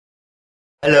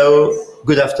Hello,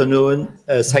 good afternoon.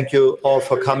 Thank you all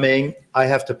for coming. I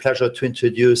have the pleasure to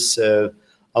introduce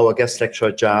our guest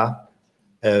lecturer,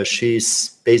 Jia.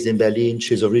 She's based in Berlin.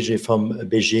 She's originally from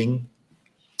Beijing,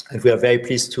 and we are very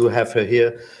pleased to have her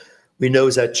here. We know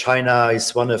that China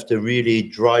is one of the really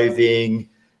driving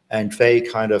and very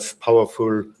kind of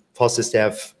powerful forces. They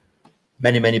have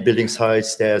many building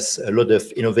sites. There's a lot of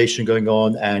innovation going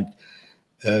on, and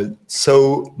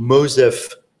so most of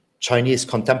Chinese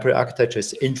contemporary architecture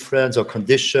is influenced or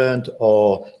conditioned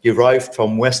or derived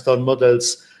from Western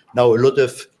models. Now, a lot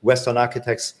of Western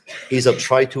architects either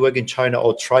try to work in China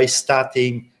or try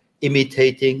starting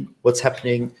imitating what's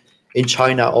happening in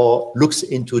China, or looks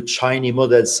into Chinese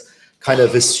models, kind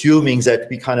of assuming that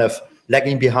we kind of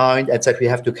lagging behind and that we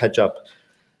have to catch up.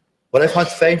 What I found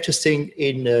very interesting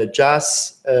in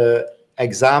Jia's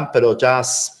example, or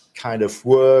Jia's kind of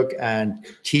work and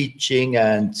teaching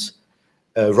and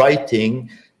writing,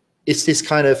 is this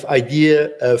kind of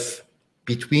idea of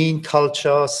between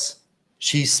cultures.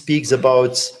 She speaks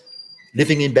about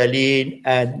living in Berlin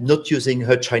and not using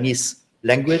her Chinese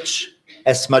language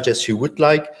as much as she would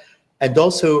like, and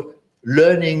also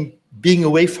learning, being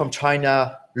away from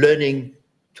China, learning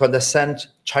to understand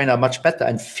China much better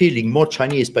and feeling more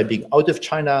Chinese by being out of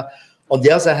China. On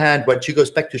the other hand, when she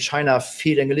goes back to China,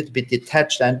 feeling a little bit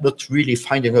detached and not really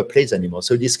finding her place anymore.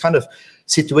 So this kind of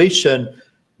situation,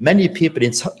 many people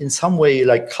in some way,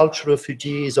 like cultural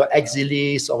refugees or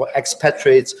exiles or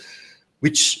expatriates,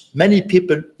 which many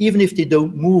people, even if they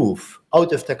don't move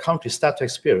out of their country, start to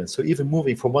experience. So even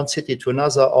moving from one city to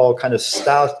another, or kind of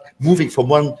start moving from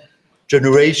one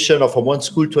generation or from one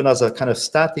school to another, kind of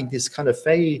starting this kind of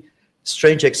very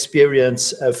strange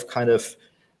experience of kind of,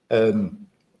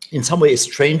 in some way,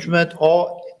 estrangement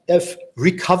or of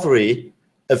recovery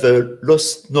of a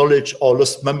lost knowledge or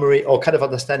lost memory, or kind of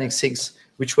understanding things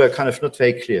which were kind of not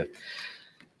very clear.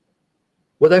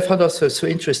 What I found also so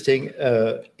interesting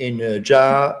in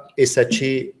Jia is that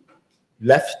she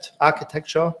left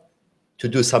architecture to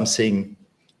do something,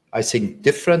 I think,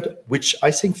 different, which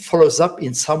I think follows up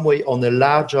in some way on a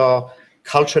larger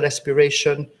cultural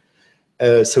aspiration.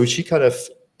 So she kind of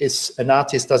is an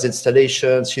artist, does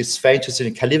installations. She's very interested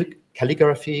in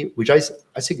calligraphy, which I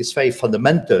think is very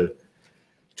fundamental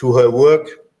to her work,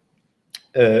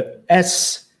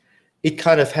 as it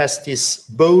kind of has this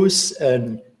both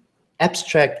an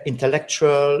abstract,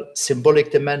 intellectual,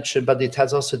 symbolic dimension, but it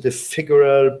has also the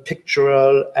figural,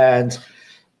 pictorial, and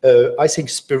I think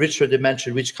spiritual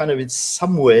dimension, which kind of in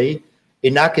some way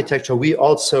in architecture we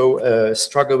also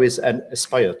struggle with and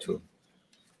aspire to.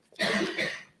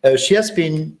 She has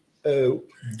been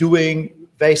doing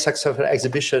very successful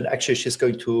exhibition. Actually, she's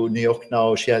going to New York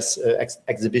now. She has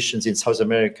exhibitions in South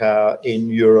America,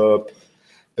 in Europe,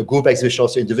 a group exhibition,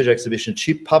 also individual exhibition.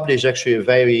 She published actually a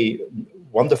very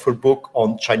wonderful book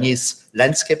on Chinese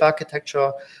landscape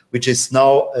architecture, which is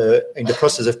now in the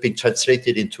process of being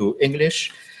translated into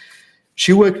English.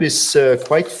 She worked with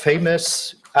quite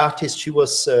famous artists. She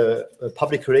was a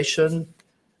public relation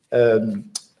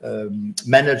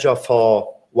manager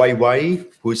for YY,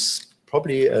 who's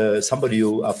probably somebody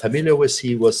you are familiar with.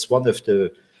 He was one of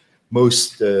the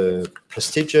most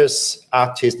prestigious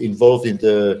artists involved in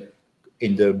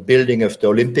the building of the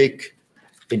Olympic.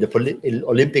 In the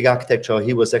Olympic architecture,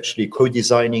 he was actually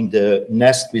co-designing the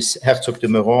nest with Herzog de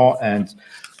Meuron, and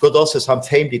got also some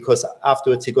fame because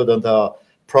afterwards he got under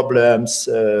problems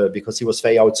because he was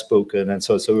very outspoken, and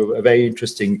so a very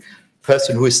interesting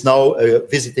person who is now a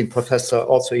visiting professor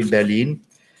also in Berlin,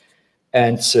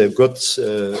 and got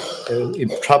in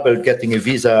trouble getting a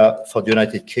visa for the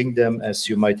United Kingdom, as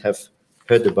you might have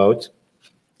heard about.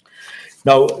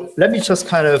 Now, let me just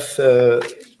kind of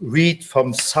read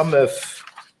from some of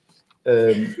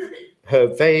her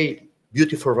very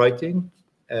beautiful writing,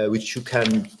 which you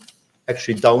can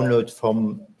actually download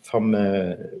from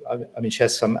I mean, she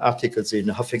has some articles in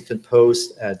Huffington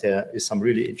Post, and there is some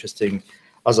really interesting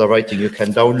other writing you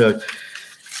can download.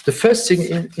 The first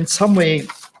thing, in some way,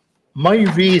 my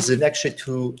reason actually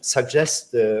to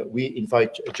suggest we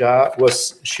invite Jia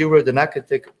was she wrote an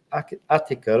article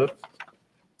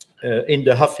in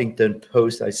the Huffington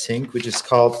Post, I think, which is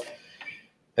called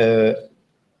Xi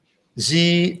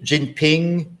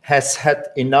Jinping has had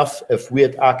enough of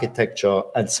weird architecture,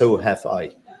 and so have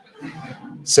I.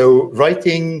 So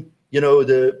writing, you know,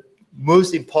 the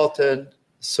most important,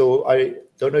 so I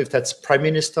don't know if that's Prime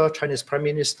Minister, Chinese Prime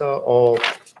Minister, or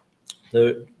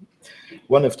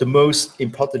one of the most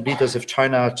important leaders of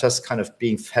China, just kind of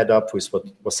being fed up with what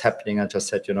was happening and just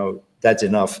said, you know, that's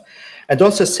enough. And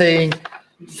also saying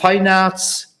fine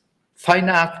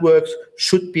artworks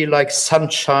should be like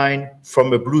sunshine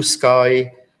from a blue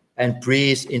sky, and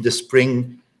breathe in the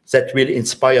spring that will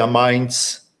inspire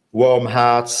minds, warm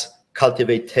hearts,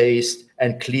 cultivate taste,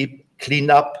 and clean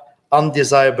up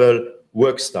undesirable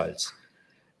work styles.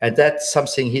 And that's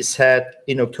something he said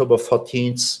in October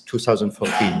 14th,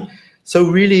 2014. So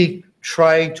really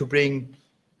trying to bring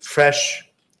fresh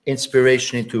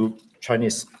inspiration into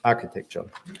Chinese architecture.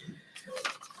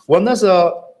 One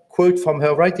other quote from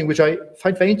her writing, which I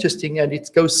find very interesting, and it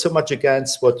goes so much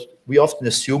against what we often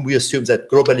assume. We assume that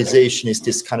globalization is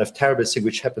this kind of terrible thing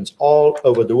which happens all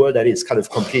over the world, that is kind of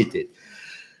completed.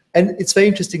 And it's very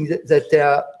interesting that there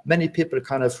are many people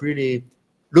kind of really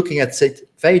looking at it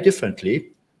very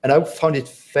differently. And I found it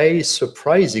very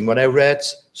surprising when I read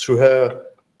through her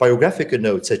biographical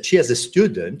notes that she, as a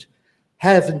student,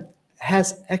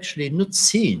 has actually not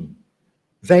seen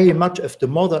very much of the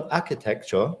modern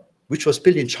architecture which was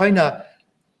built in China,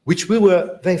 which we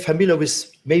were very familiar with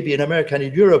maybe in America and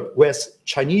in Europe, whereas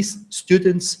Chinese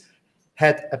students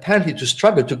had apparently to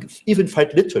struggle to even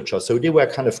find literature. So they were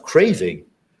kind of craving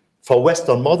for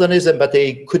Western modernism, but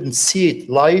they couldn't see it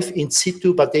live in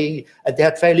situ, but they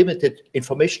had very limited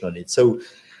information on it. So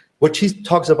what she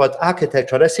talks about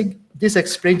architecture, and I think this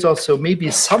explains also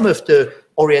maybe some of the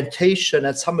orientation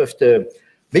and some of the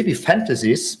maybe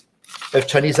fantasies of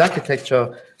Chinese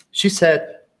architecture. She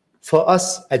said, for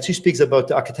us, and she speaks about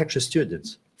the architecture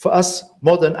students, for us,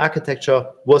 modern architecture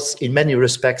was in many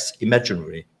respects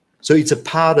imaginary. So it's a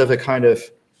part of a kind of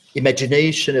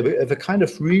imagination, of a kind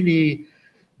of really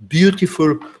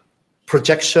beautiful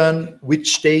projection,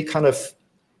 which they kind of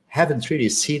haven't really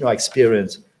seen or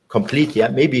experienced completely.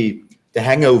 And maybe the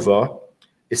hangover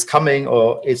is coming,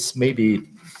 or it's maybe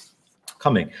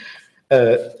coming.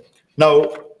 Now,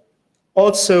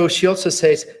 also, she also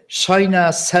says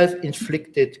China's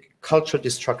self-inflicted cultural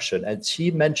destruction, and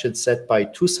she mentions that by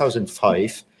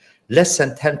 2005, less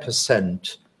than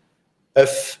 10%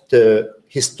 of the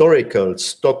historical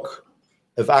stock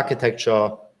of architecture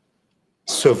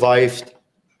survived.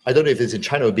 I don't know if it's in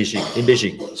China or Beijing, in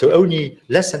Beijing. So only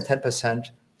less than 10%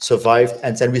 survived,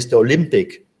 and then with the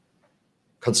Olympic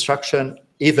construction,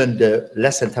 even the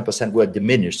less than 10% were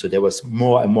diminished. So there was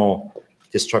more and more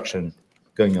destruction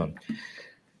going on.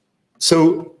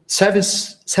 So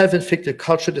self-inflicted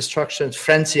cultural destruction,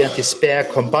 frenzy and despair,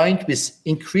 combined with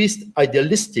increased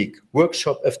idealistic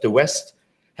workshop of the West,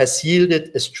 has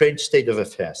yielded a strange state of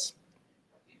affairs.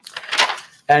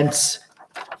 And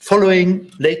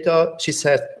following later, she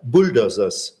said,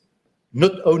 bulldozers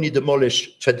not only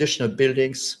demolished traditional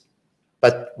buildings,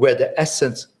 but were the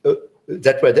essence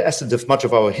that were the essence of much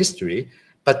of our history,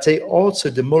 but they also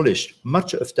demolished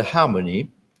much of the harmony,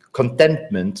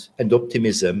 contentment, and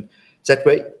optimism that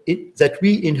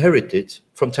we inherited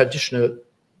from traditional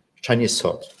Chinese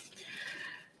thought.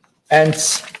 And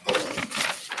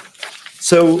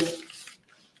so,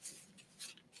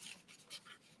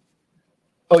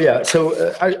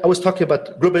 I was talking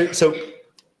about global, so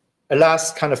a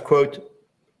last kind of quote,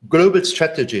 global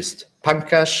strategist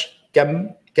Pankaj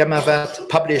Ghemawat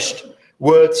published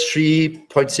World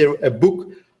 3.0, a book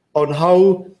on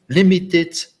how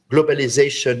limited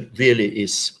globalization really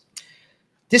is.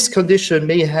 This condition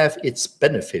may have its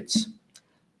benefits.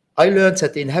 I learned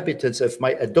that the inhabitants of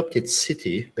my adopted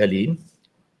city, Berlin,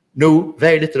 know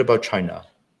very little about China,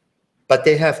 but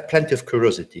they have plenty of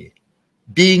curiosity.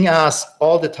 Being asked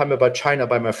all the time about China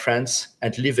by my friends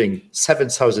and living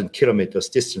 7,000 kilometers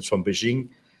distance from Beijing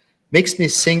makes me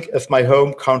think of my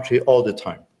home country all the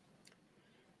time.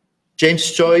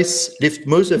 James Joyce lived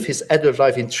most of his adult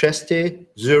life in Trieste,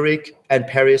 Zurich, and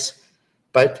Paris,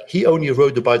 but he only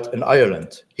wrote about an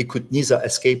Ireland he could neither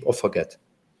escape or forget.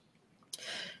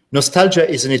 Nostalgia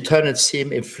is an eternal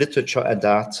theme in literature and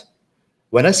art.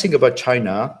 When I think about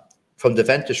China, from the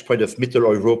vantage point of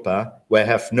Middle Europa, where I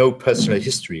have no personal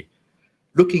history,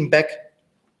 looking back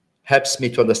helps me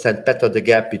to understand better the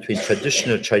gap between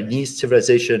traditional Chinese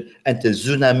civilization and the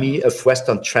tsunami of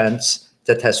Western trends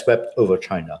that has swept over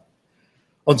China.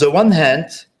 On the one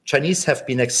hand, Chinese have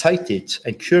been excited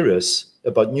and curious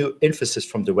about new emphasis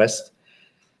from the West,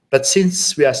 but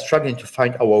since we are struggling to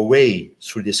find our way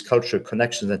through these cultural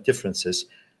connections and differences,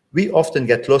 we often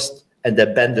get lost and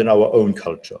abandon our own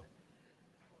culture,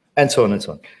 and so on and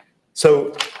so on.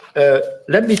 So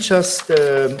let me just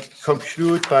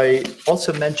conclude by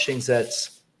also mentioning that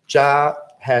Jia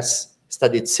has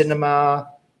studied cinema,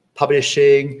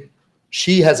 publishing.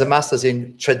 She has a master's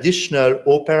in traditional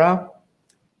opera,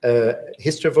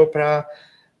 history of opera,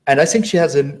 and I think she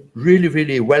has a really,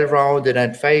 really well-rounded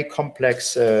and very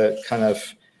complex kind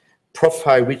of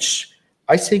profile, which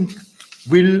I think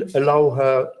will allow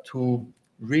her to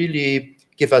really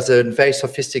give us a very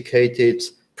sophisticated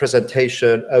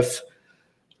presentation of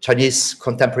Chinese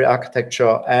contemporary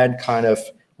architecture and kind of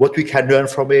what we can learn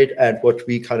from it and what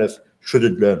we kind of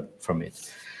shouldn't learn from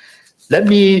it. Let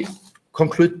me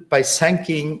conclude by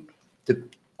thanking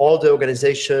all the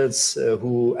organizations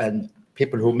and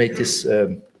people who make this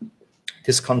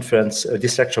this conference,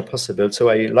 this lecture possible. So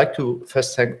I like to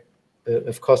first thank,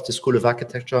 of course, the School of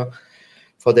Architecture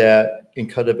for their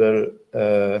incredible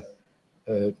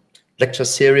lecture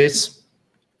series.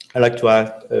 I'd like to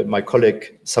add my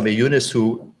colleague Samir Yunus,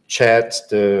 who chaired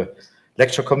the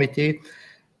lecture committee.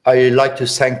 I like to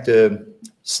thank the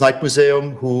Snipe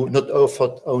Museum, who not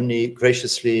offered only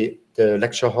graciously the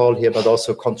lecture hall here, but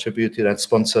also contributed and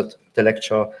sponsored the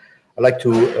lecture. I'd like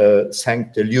to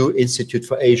thank the Liu Institute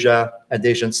for Asia and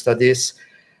Asian Studies.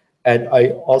 And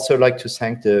I also like to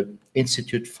thank the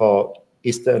Institute for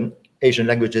Eastern Asian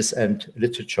Languages and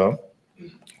Literature,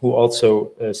 who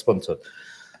also sponsored.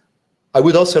 I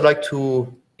would also like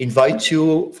to invite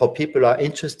you, for people who are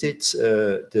interested,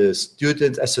 the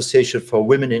Student Association for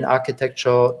Women in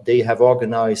Architecture. They have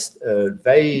organized a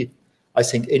very, I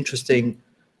think, interesting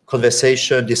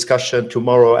conversation, discussion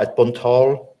tomorrow at Bond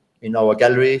Hall in our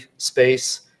gallery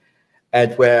space,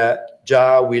 and where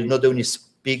Jia will not only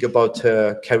speak about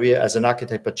her career as an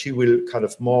architect, but she will kind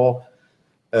of more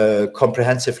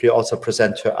comprehensively also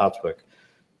present her artwork.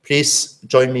 Please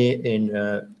join me in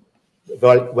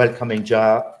welcoming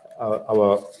Jia,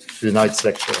 our tonight's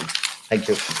lecturer. Thank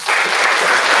you.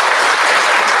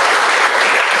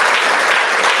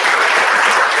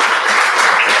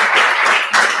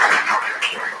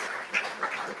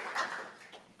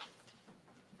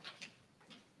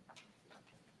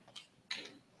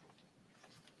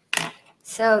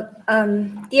 So,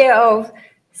 dear all,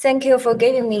 thank you for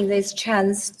giving me this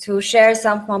chance to share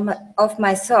some of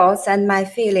my thoughts and my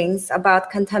feelings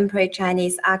about contemporary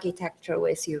Chinese architecture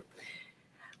with you.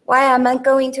 Why am I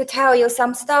going to tell you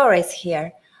some stories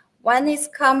here? When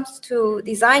it comes to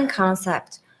design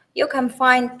concept, you can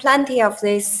find plenty of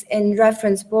this in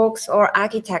reference books or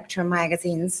architecture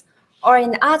magazines, or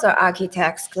in other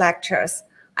architects' lectures.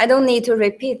 I don't need to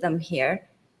repeat them here.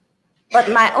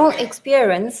 But my own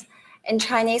experience in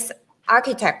Chinese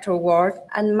architecture world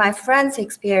and my friends'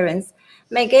 experience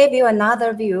may give you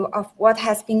another view of what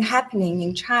has been happening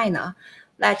in China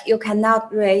that you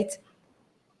cannot read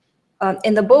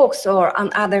in the books or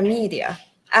on other media.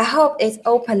 I hope it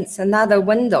opens another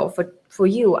window for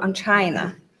you on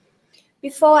China.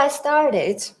 Before I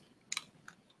started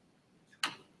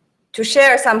to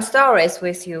share some stories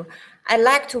with you, I'd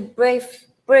like to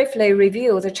briefly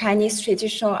review the Chinese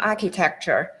traditional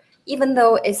architecture, even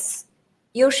though it's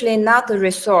usually not the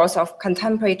resource of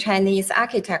contemporary Chinese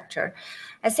architecture.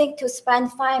 I think to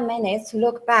spend 5 minutes to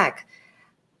look back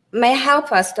may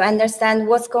help us to understand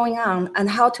what's going on and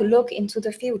how to look into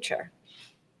the future.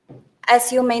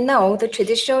 As you may know, the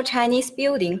traditional Chinese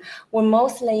buildings were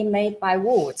mostly made by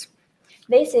wood.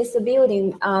 This is the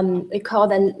building we call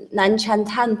the Nanshan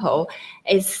Temple.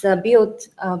 It's built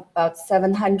about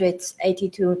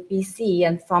 782 BC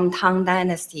and from Tang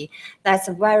Dynasty. That's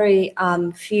a very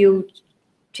few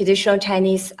traditional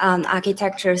Chinese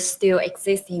architecture still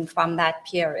existing from that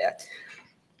period.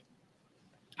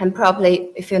 And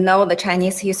probably, if you know the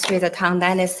Chinese history, the Tang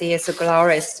Dynasty is a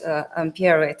glorious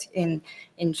period in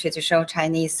traditional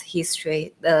Chinese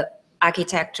history, the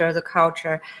architecture, the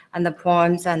culture, and the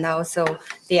poems, and also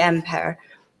the empire.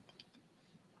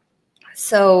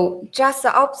 So just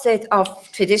the opposite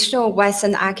of traditional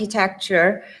Western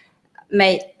architecture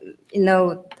made,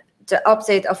 the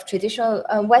opposite of traditional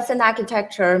Western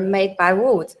architecture made by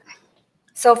wood.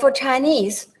 So for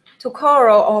Chinese, to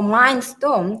coral or mine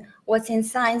stone was in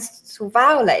science to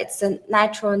violate the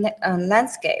natural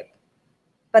landscape.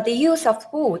 But the use of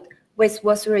wood, which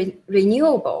was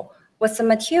renewable, was a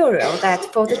material that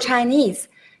for the Chinese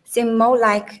seemed more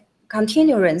like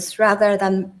continuance rather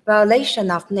than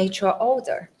violation of natural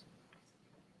order.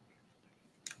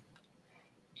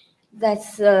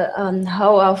 That's the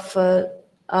whole of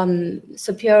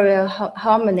superior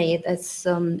harmony that's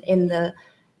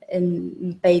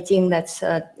in Beijing, that's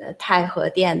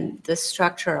Taihe Dian, the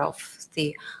structure of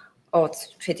the old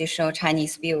traditional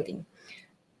Chinese building.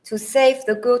 To save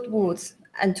the good woods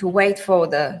and to wait for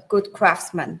the good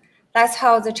craftsmen, that's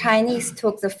how the Chinese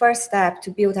took the first step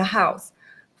to build a house,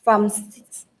 from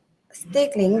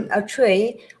stickling a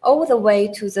tree all the way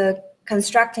to the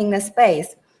constructing a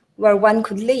space where one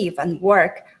could live and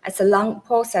work as a long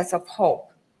process of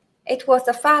hope. It was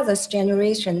the father's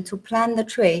generation to plant the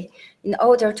tree in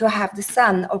order to have the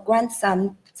son or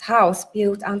grandson's house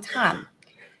built on time.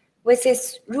 With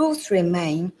its roots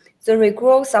remain, the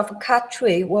regrowth of a cut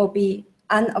tree will be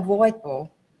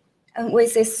unavoidable. And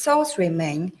with its source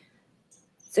remain,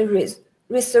 the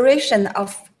restoration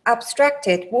of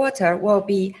abstracted water will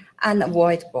be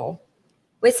unavoidable.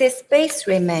 With its base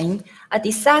remain, a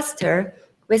disaster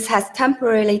which has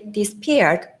temporarily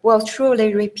disappeared will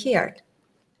truly repaired.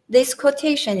 This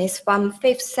quotation is from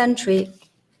 5th century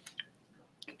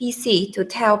BC to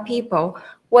tell people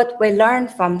what we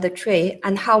learned from the tree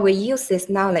and how we use this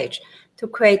knowledge to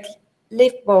create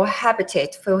livable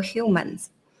habitat for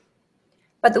humans.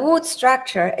 But the wood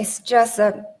structure is just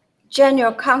a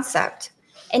general concept.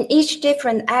 In each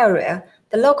different area,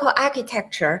 the local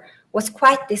architecture was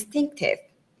quite distinctive.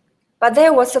 But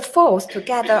there was a force to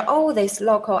gather all this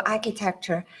local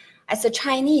architecture as a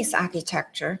Chinese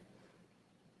architecture.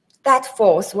 That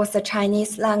force was the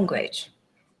Chinese language.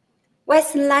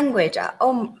 Western language are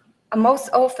most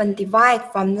often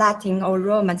derived from Latin or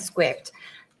Roman script.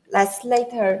 That's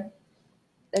later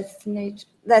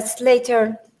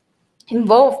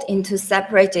evolved into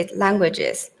separated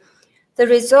languages. The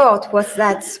result was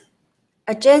that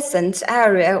adjacent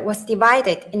area was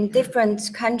divided in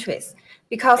different countries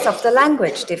because of the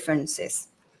language differences.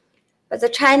 But the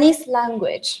Chinese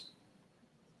language,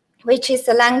 which is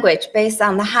a language based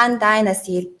on the Han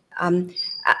Dynasty,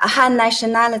 Han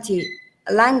nationality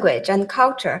language and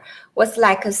culture, was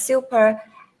like a super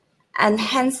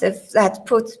enhancer that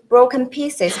puts broken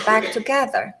pieces back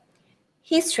together.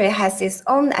 History has its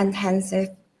own enhancer,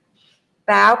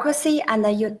 bureaucracy, and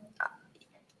a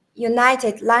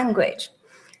united language.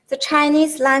 The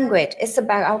Chinese language is a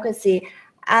bureaucracy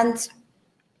and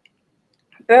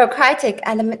bureaucratic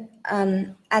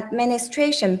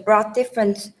administration brought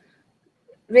different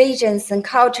regions and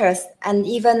cultures and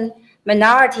even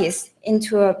minorities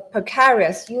into a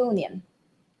precarious union.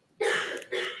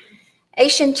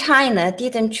 Ancient China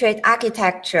didn't treat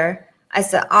architecture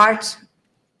as an art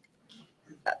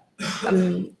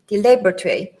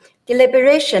deliberately.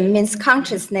 Deliberation means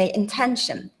consciously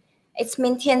intention. It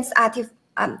maintains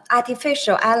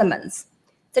artificial elements.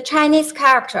 The Chinese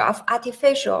character of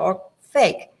artificial or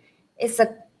fake is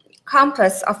a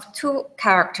complex of two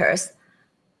characters,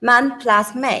 man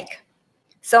plus make.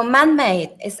 So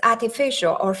man-made is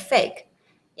artificial or fake.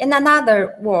 In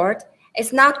another word,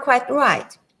 it's not quite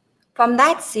right. From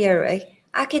that theory,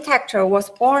 architecture was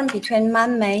born between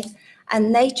man-made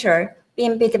and nature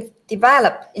being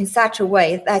developed in such a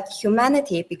way that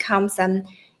humanity becomes an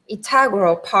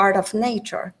integral part of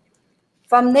nature.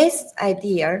 From this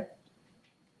idea,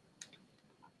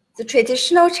 the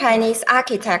traditional Chinese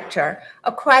architecture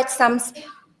acquired some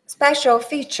special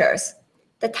features.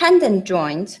 The tendon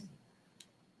joint,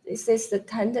 this is the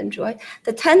tendon joint.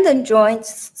 The tendon joint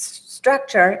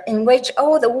structure in which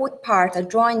all the wood parts are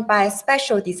joined by a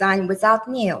special design without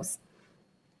nails.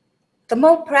 The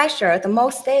more pressure, the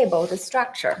more stable the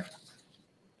structure.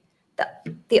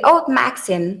 The old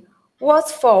maxim,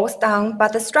 walls falls down,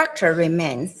 but the structure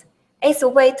remains, is a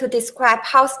way to describe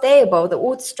how stable the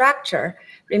wood structure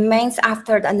remains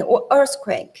after an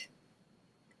earthquake.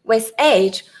 With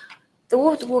age, the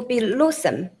wood will be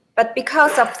loosened, but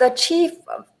because of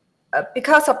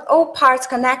all parts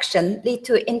connection lead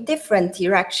to in different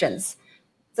directions,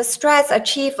 the stress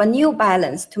achieve a new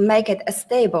balance to make it as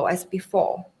stable as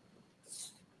before.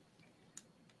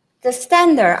 The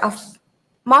standard of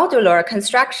modular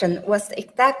construction was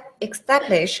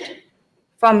established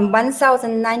from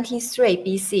 1093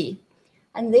 BC.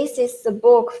 And this is the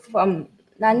book from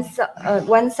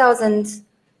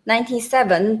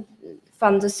 1097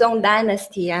 from the Song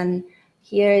Dynasty. And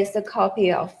here is a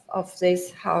copy of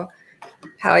this, how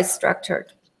it's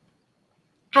structured.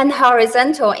 And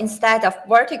horizontal instead of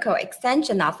vertical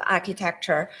extension of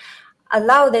architecture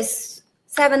allow this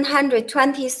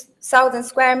 720,000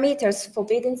 square meters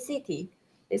Forbidden City.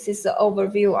 This is the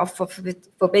overview of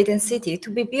Forbidden City to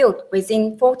be built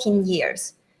within 14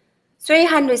 years.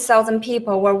 300,000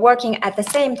 people were working at the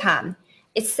same time.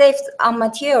 It saved on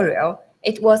material,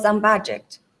 it was on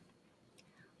budget.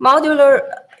 Modular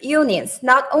units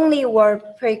not only were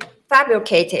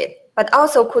prefabricated, but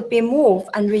also could be moved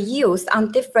and reused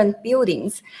on different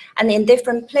buildings and in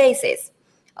different places.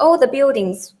 All the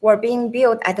buildings were being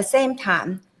built at the same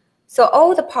time, so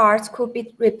all the parts could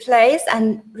be replaced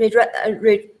and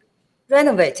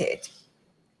renovated.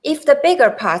 If the bigger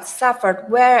parts suffered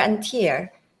wear and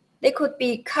tear, they could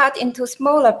be cut into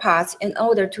smaller parts in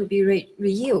order to be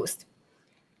reused.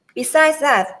 Besides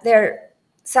that, there are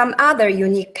some other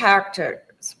unique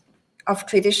characters of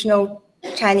traditional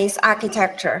Chinese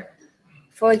architecture.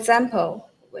 For example,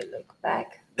 we look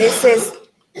back. This is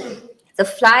the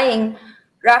flying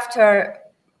rafter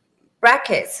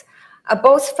brackets are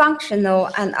both functional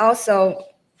and also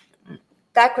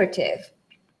decorative.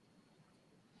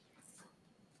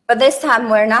 But this time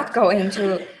we're not going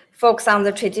to focus on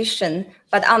the tradition,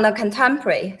 but on the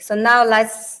contemporary. So now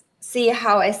let's see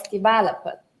how it's developed.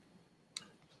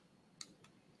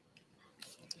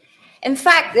 In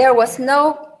fact, there was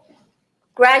no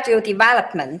gradual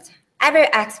development. Every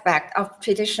aspect of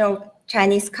traditional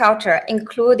Chinese culture,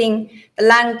 including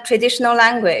the traditional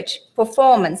language,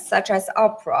 performance such as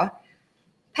opera,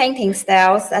 painting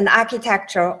styles, and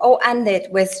architecture, all ended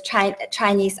with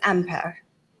Chinese Empire.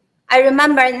 I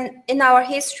remember in our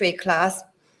history class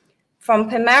from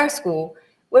primary school,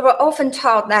 we were often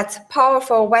taught that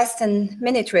powerful Western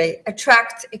military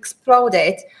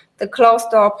exploded the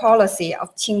closed-door policy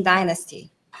of Qing dynasty,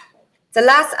 the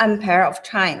last empire of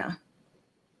China.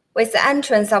 With the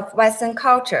entrance of Western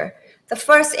culture, the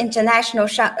first international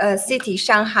city,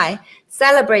 Shanghai,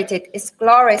 celebrated its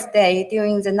glorious day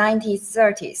during the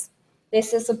 1930s.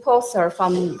 This is a poster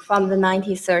from the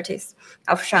 1930s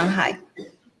of Shanghai.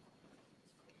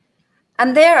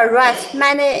 And there arrived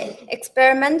many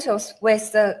experimentals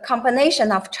with the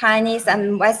combination of Chinese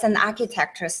and Western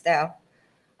architecture style.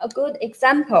 A good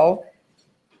example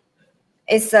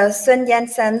is Sun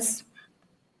Yat-sen's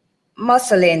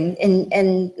mausoleum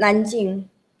in Nanjing.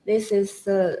 This is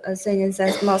Sun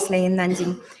Yat-sen's mausoleum in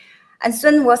Nanjing. And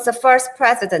Sun was the first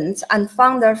president and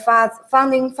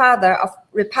founding father of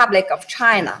Republic of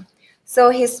China.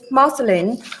 So his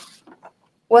mausoleum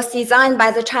was designed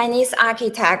by the Chinese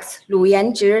architect Lu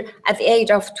Yanzhi at the age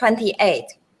of 28.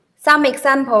 Some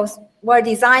examples were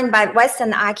designed by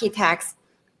Western architects,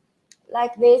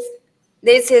 like this.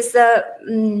 This is the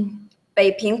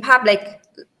Beiping Public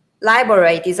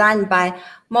Library designed by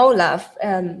Molov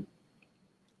in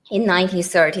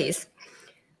 1930s.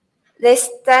 This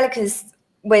delicacy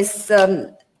with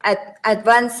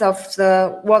advance of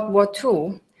the World War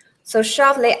II. So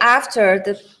shortly after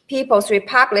the People's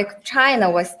Republic of China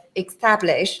was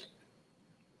established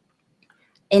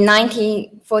in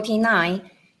 1949,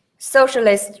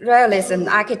 socialist realism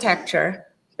architecture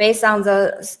based on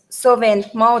the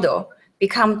Soviet model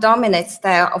became dominant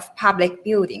style of public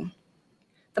building.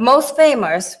 The most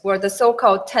famous were the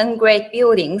so-called 10 Great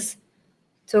Buildings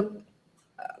to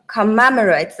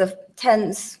commemorate the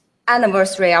 10th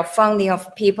anniversary of founding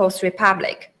of People's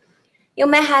Republic. You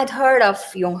may have heard of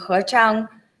Yonghe Zhang,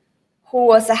 who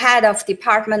was the head of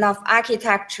Department of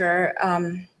Architecture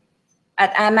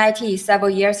at MIT several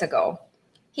years ago.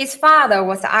 His father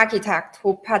was the architect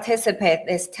who participated in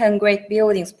this 10 Great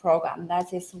Buildings program.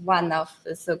 That is one of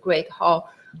the great hall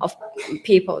of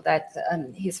people that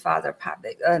his father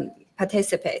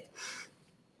participated.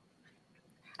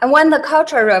 And when the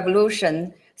Cultural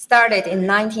Revolution started in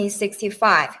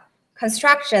 1965,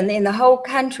 construction in the whole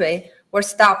country were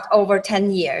stopped over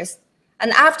 10 years.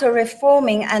 And after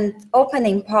reforming and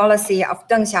opening policy of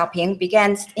Deng Xiaoping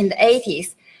began in the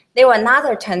 80s, there were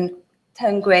another 10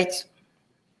 great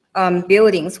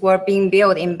buildings were being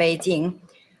built in Beijing.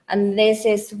 And this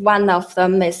is one of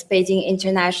them is Beijing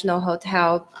International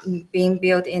Hotel being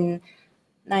built in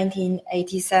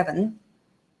 1987.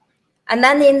 And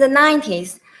then in the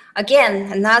 90s,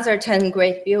 again, another 10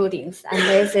 great buildings. And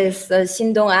this is the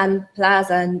Xindong'an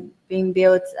Plaza being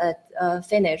built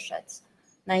finished at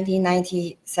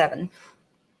 1997.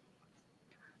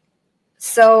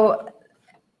 So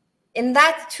in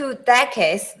that 2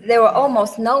 decades, there were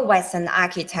almost no Western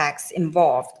architects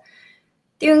involved.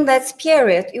 During that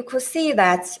period, you could see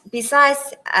that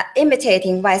besides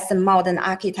imitating Western modern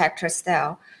architecture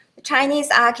style, the Chinese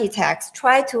architects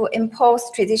tried to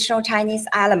impose traditional Chinese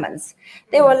elements.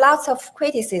 There were lots of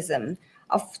criticism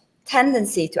of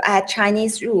tendency to add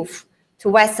Chinese roof to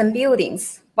Western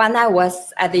buildings when I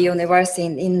was at the university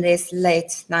in this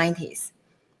late 90s.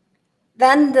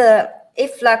 Then the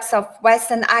influx of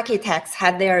Western architects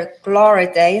had their glory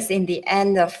days in the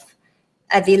end of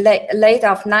at the late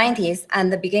of 90s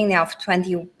and the beginning of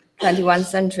 21st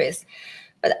centuries.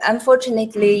 But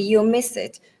unfortunately, you miss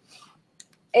it.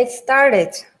 It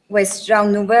started with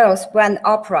Jean Nouvel's Grand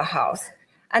Opera House.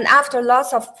 And after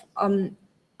lots of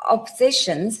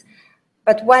oppositions,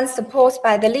 but once supported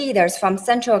by the leaders from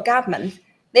central government,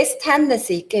 this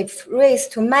tendency gave rise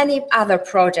to many other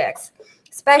projects,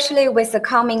 especially with the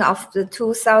coming of the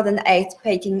 2008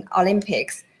 Beijing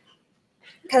Olympics.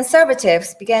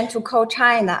 Conservatives began to call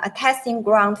China a testing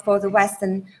ground for the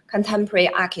Western contemporary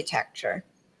architecture.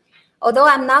 Although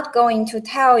I'm not going to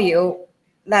tell you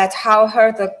that how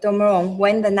Herzog de Meuron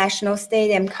won the National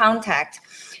Stadium contract,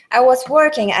 I was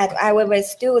working at Ai Weiwei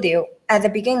Studio at the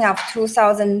beginning of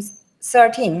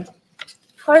 2013.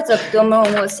 Herzog de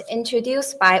Meuron was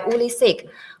introduced by Wu Lisik,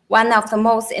 one of the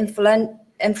most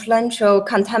influential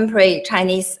contemporary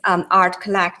Chinese art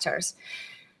collectors,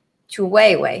 to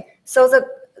Weiwei. So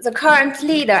the current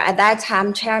leader at that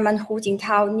time, Chairman Hu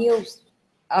Jintao, knew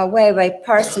Weiwei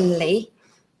personally.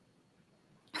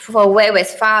 For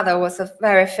Weiwei's father was a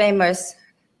very famous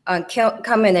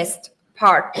communist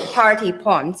party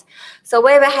opponent. So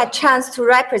Weiwei had chance to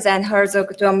represent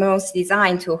Herzog Dömerung's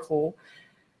design to Hu.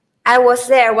 I was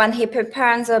there when he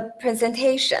prepared the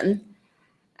presentation.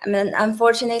 I mean,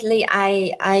 unfortunately,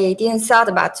 I didn't thought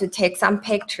about to take some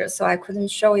pictures, so I couldn't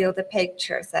show you the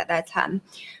pictures at that time.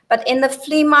 But in the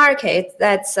flea market,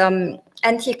 that's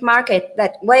antique market,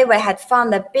 that Weiwei had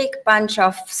found a big bunch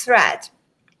of thread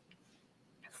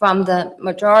from the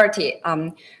majority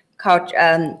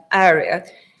area.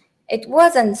 It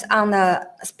wasn't on a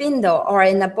spindle or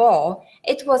in a ball.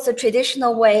 It was a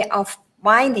traditional way of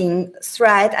winding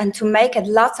thread and to make it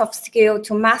lots of skill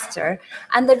to master.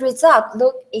 And the result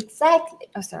looked exactly,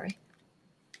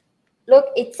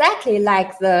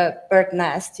 like the bird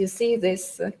nest. You see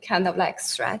this kind of like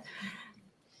thread.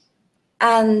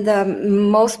 And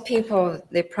most people,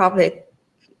 they probably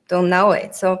don't know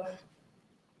it. So,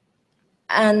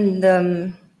 and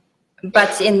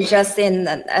but in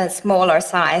a smaller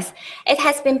size, it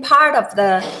has been part of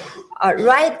the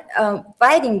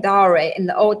wedding dowry in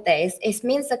the old days. It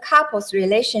means the couple's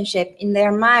relationship in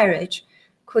their marriage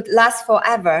could last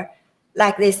forever,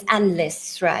 like this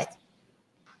endless thread.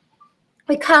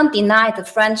 We can't deny the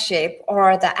friendship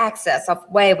or the access of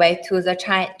Weiwei to the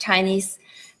Chinese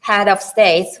head of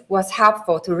state was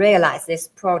helpful to realize this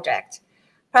project.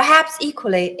 Perhaps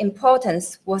equally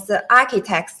important was the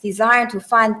architect's desire to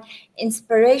find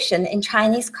inspiration in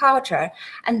Chinese culture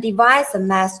and devise a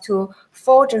method to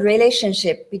forge a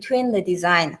relationship between the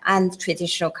design and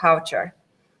traditional culture.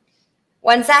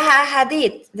 When Zaha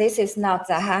Hadid, this is not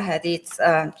Zaha Hadid's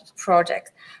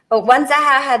project, but when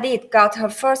Zaha Hadid got her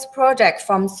first project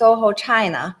from Soho,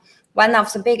 China, one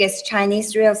of the biggest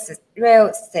Chinese real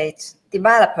estate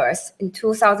developers in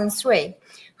 2003,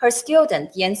 her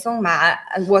student, Yan Songma,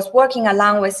 was working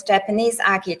along with Japanese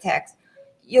architect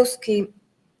Yusuke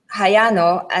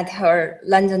Hayano at her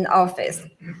London office.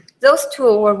 Those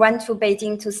two went to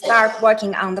Beijing to start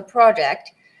working on the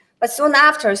project, but soon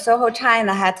after, Soho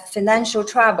China had financial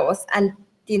troubles and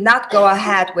did not go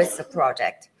ahead with the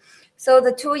project. So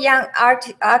the two young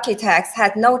architects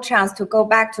had no chance to go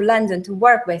back to London to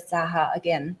work with Zaha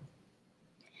again.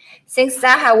 Since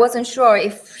Zaha wasn't sure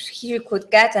if he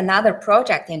could get another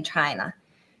project in China.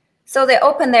 So they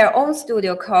opened their own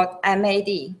studio called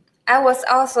MAD. I was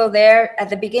also there at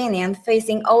the beginning and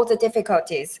facing all the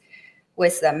difficulties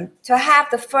with them. To have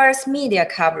the first media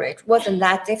coverage wasn't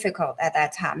that difficult at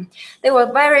that time. There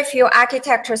were very few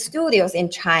architecture studios in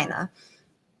China.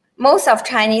 Most of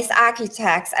Chinese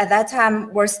architects at that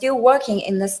time were still working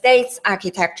in the state's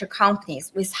architecture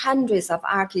companies with hundreds of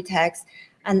architects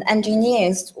and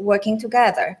engineers working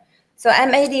together. So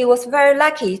MAD was very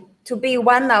lucky to be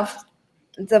one of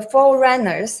the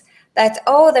forerunners that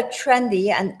all the trendy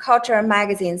and cultural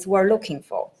magazines were looking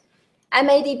for.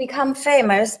 MAD became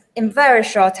famous in very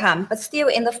short time, but still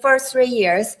in the first 3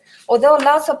 years, although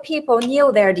lots of people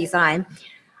knew their design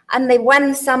and they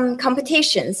won some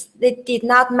competitions, they did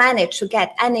not manage to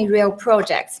get any real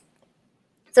projects.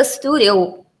 The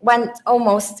studio went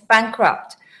almost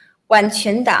bankrupt when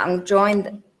Qun Dang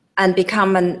joined and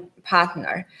became a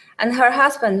partner. And her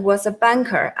husband was a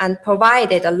banker and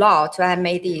provided a law to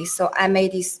MAD, so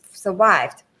MAD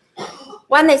survived.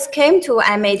 When it came to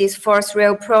MAD's first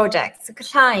real project, the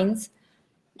clients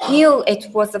knew it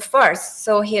was the first,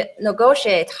 so he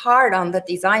negotiated hard on the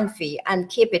design fee and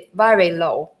keep it very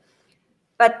low.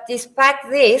 But despite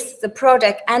this, the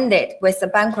project ended with the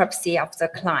bankruptcy of the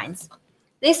clients.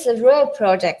 This real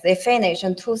project they finished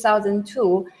in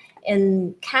 2002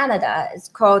 in Canada. It's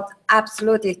called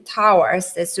Absolute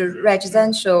Towers. It's a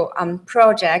residential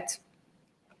project.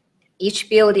 Each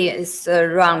building is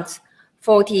around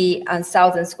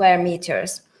 40,000 square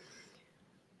meters.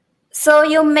 So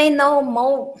you may know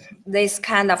more this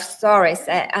kind of stories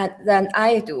than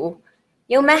I do.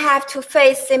 You may have to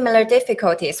face similar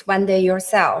difficulties one day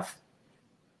yourself.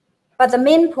 But the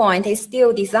main point is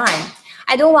still design.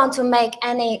 I don't want to make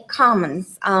any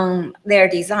comments on their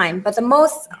design, but the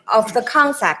most of the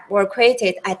concepts were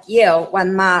created at Yale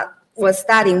when Ma was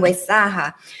studying with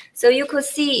Zaha. So you could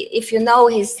see, if you know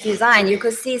his design, you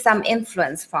could see some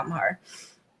influence from her.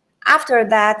 After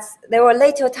that, there was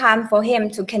little time for him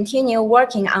to continue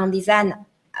working on design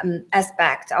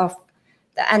aspect of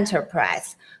the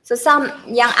enterprise. So some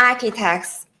young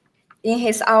architects in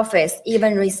his office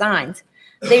even resigned.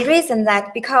 They reasoned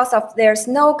that because of there's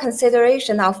no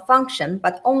consideration of function,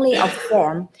 but only of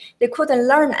form, they couldn't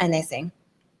learn anything.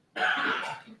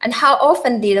 And how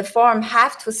often did the form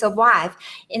have to survive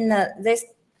in this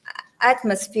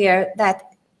atmosphere that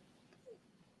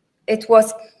it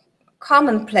was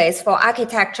commonplace for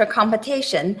architecture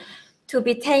competition to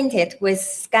be tainted with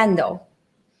scandal.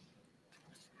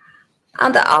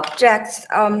 On the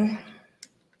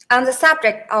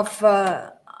subject of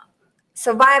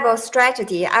survival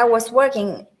strategy, I was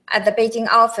working at the Beijing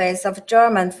office of a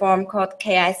German firm called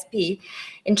KSP,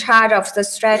 in charge of the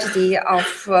strategy of,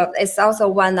 it's also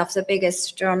one of the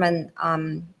biggest German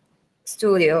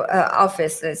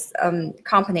offices,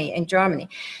 company in Germany.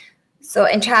 So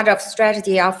in charge of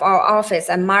strategy of our office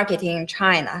and marketing in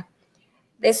China.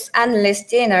 This endless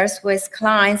dinners with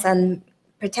clients and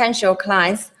potential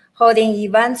clients, holding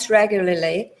events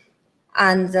regularly,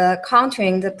 and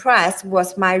countering the press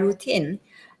was my routine.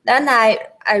 Then I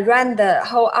ran the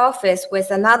whole office with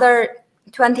another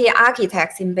 20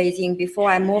 architects in Beijing before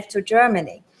I moved to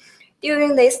Germany.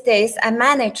 During these days, I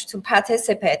managed to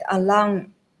participate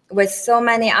along with so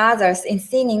many others in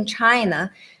seeing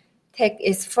China take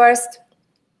its first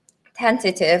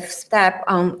tentative step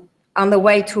on the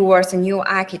way towards a new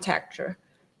architecture.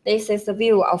 This is the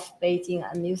view of Beijing,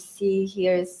 and you see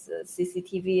here is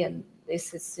CCTV, and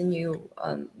this is the new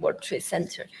World Trade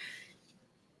Center.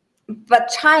 But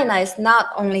China is not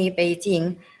only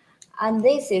Beijing, and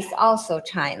this is also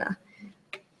China,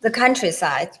 the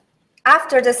countryside.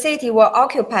 After the city was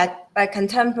occupied by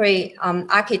contemporary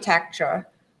architecture,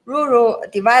 rural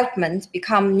development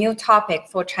became a new topic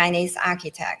for Chinese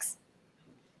architects,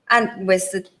 and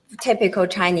with the typical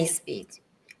Chinese speed.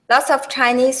 Lots of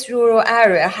Chinese rural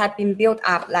area had been built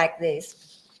up like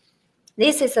this.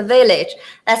 This is a village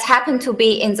that happened to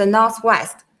be in the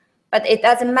northwest, but it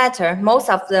doesn't matter. Most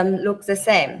of them look the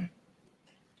same.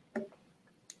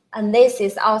 And this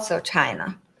is also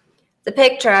China. The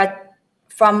picture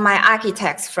from my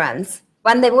architect's friends.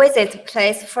 When they visited the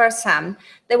place first time,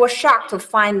 they were shocked to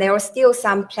find there were still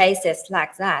some places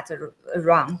like that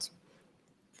around.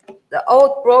 The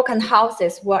old broken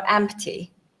houses were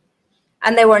empty,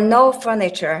 and there were no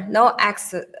furniture, no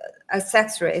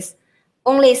accessories,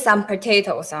 only some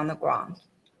potatoes on the ground.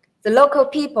 The local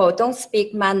people don't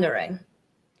speak Mandarin.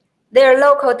 Their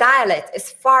local dialect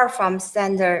is far from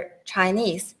standard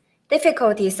Chinese.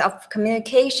 Difficulties of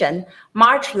communication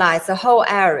marginalize the whole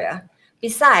area.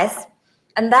 Besides,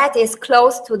 and that is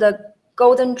close to the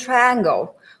Golden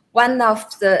Triangle, one of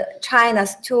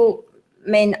China's two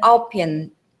main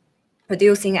opium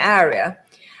producing area.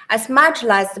 As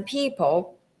marginalized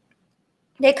people,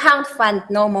 they can't find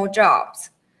normal jobs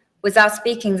without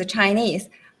speaking the Chinese.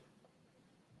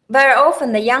 Very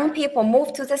often, the young people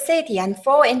move to the city and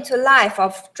fall into life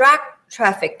of drug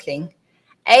trafficking,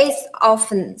 as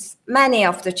often many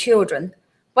of the children.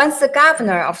 Once the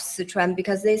governor of Sichuan,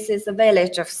 because this is a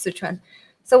village of Sichuan,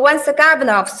 so once the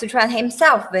governor of Sichuan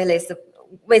himself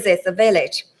visits the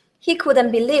village, he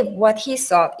couldn't believe what he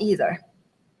saw either.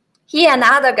 He and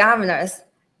other governors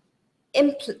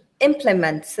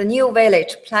implement the new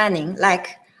village planning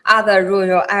like other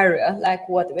rural area, like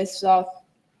what we saw,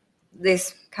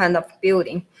 this kind of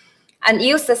building, and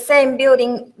use the same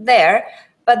building there,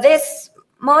 but this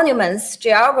monument's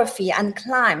geography and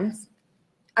climates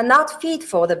are not fit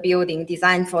for the building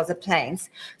designed for the plains.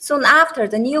 Soon after,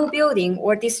 the new building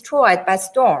were destroyed by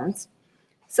storms.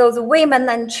 So the Women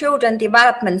and Children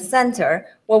Development Center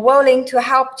were willing to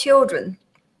help children.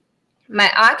 My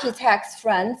architect's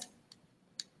friends,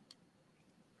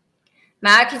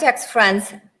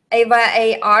 Ava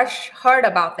A. Arch, heard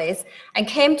about this and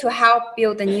came to help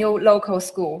build the new local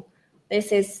school.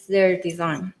 This is their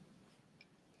design.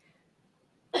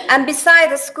 And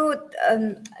beside the school,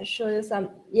 I'll show you some,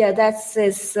 yeah, that's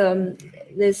this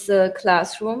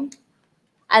classroom.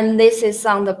 And this is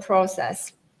on the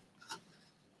process.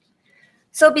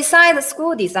 So beside the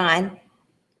school design,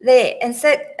 they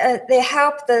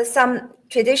helped some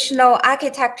traditional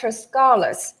architecture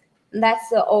scholars. And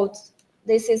that's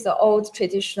this is the old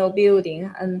traditional building.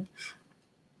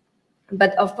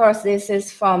 But of course, this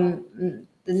is from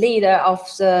the leader of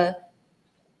the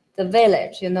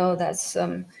village, you know, that's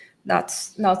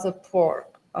not the poor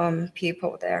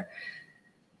people there.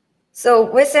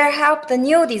 So with their help, the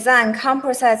new design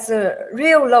composites a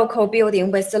real local building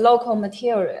with the local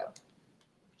material.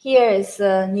 Here is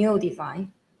the new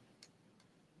design.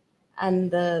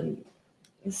 And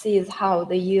you see how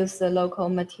they use the local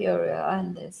material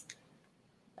and this.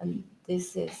 And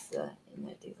this is in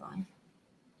the design.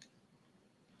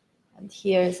 And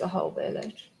here is the whole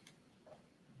village.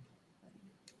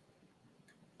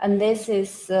 And this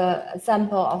is a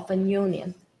sample of a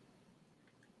union.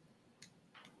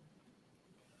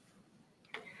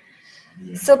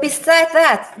 So besides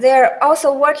that, they're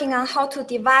also working on how to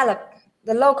develop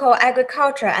the local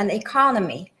agriculture and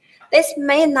economy. This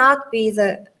may not be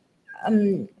the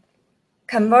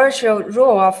commercial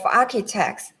role of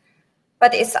architects,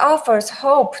 but it offers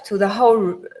hope to the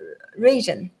whole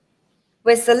region.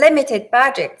 With the limited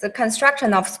budget, the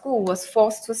construction of school was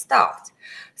forced to stop.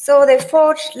 So they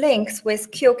forged links with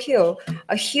QQ,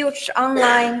 a huge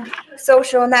online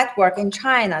social network in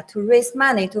China, to raise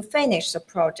money to finish the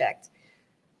project.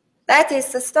 That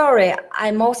is the story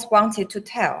I most wanted to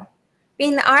tell.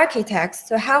 Being architects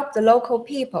to help the local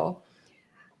people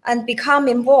and become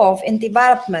involved in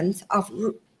development of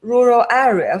rural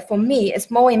area, for me,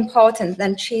 is more important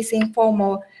than chasing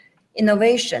formal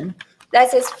innovation.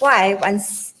 That is why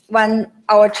when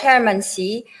our chairman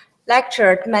Xi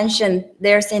mentioned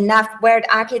there's enough weird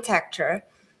architecture,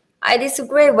 I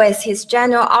disagree with his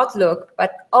general outlook,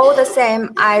 but all the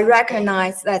same, I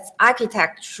recognize that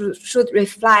architects should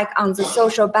reflect on the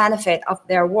social benefit of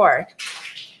their work,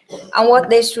 and what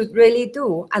they should really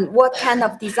do, and what kind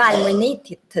of design we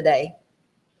need today.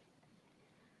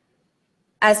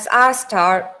 As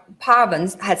Astar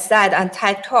Parvans had said on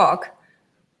TED Talk,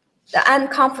 the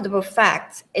uncomfortable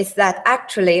fact is that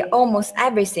actually almost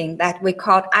everything that we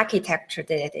call architecture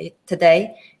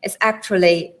today is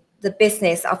actually the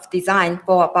business of design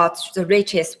for about the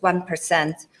richest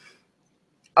 1%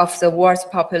 of the world's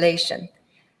population.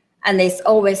 And it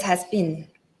always has been.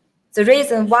 The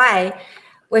reason why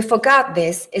we forgot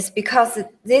this is because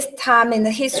this time in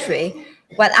the history,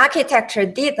 when architecture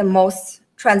did the most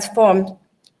transform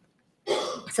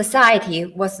society,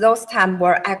 was those times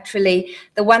where actually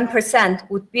the 1%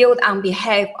 would build on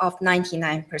behalf of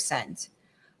 99%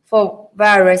 for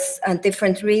various and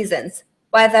different reasons,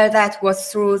 whether that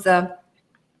was through the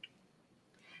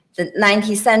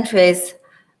 19th century's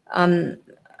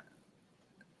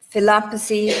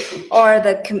philanthropy, or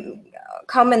the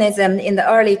communism in the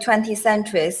early 20th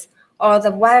centuries, or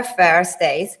the welfare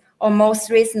states, or most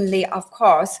recently, of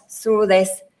course, through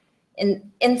this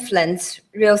influence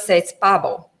real estate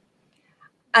bubble.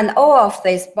 And all of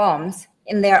these bombs,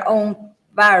 in their own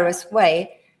various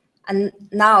way, and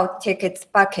now take its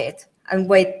bucket and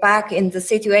wait back in the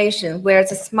situation where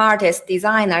the smartest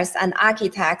designers and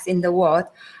architects in the world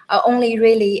are only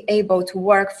really able to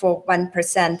work for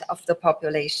 1% of the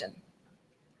population.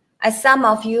 As some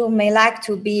of you may like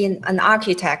to be an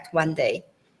architect one day,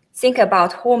 think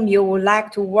about whom you would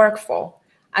like to work for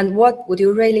and what would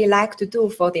you really like to do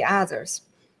for the others.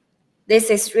 This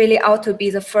is really ought to be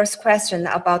the first question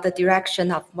about the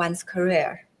direction of one's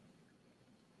career.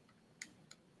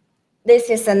 This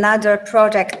is another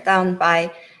project done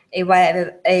by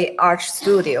a art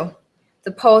studio,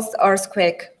 the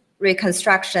post-earthquake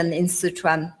reconstruction in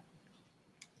Sichuan.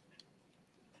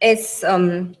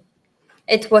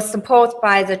 It was supported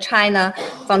by the China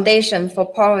Foundation for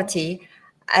Poverty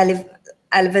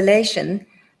Alleviation.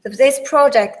 This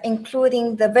project,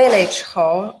 including the village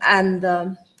hall, and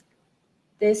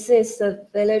this is the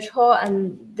village hall,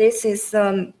 and this is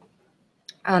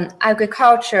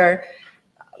agriculture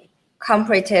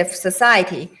comparative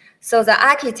society. So the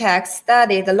architects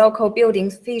study the local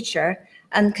building feature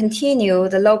and continue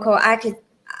the local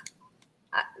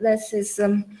this is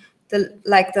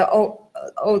the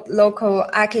old local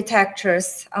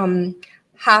architectures,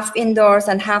 half indoors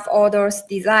and half outdoors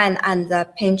design, and the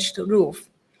pinched roof.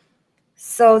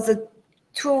 So the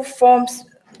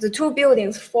two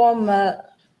buildings form a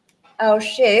L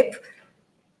shape,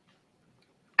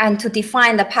 and to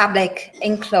define the public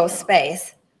enclosed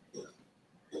space.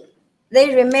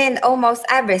 They remain almost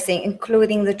everything,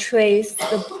 including the trees,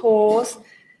 the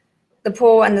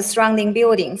pool and the surrounding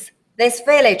buildings. This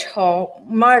village hall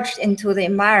merged into the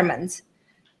environment.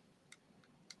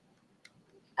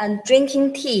 And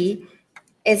drinking tea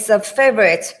is a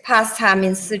favorite pastime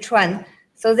in Sichuan.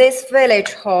 So this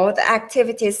village hall, the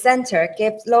activity center,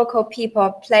 gives local people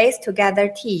a place to gather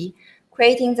tea,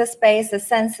 creating the space a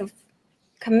sense of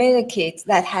community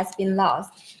that has been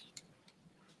lost.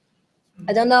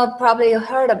 I don't know, probably you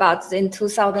heard about in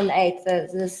 2008,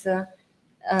 this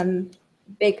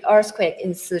big earthquake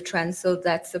in Sichuan. So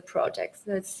that's the project.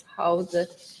 That's how the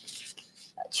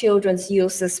children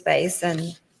use the space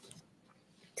and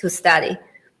to study.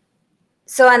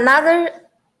 So another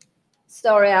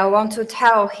story I want to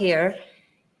tell here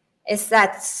is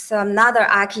that another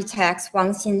architect,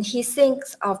 Wang Xin, he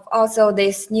thinks of also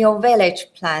this new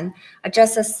village plan,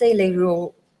 just a silly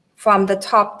rule from the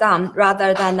top down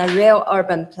rather than a real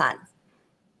urban plan.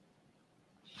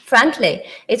 Frankly,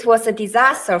 it was a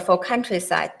disaster for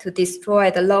countryside to destroy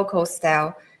the local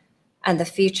style and the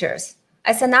features.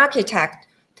 As an architect,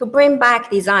 to bring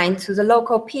back design to the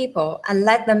local people and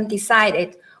let them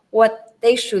decide what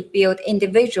they should build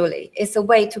individually. It's a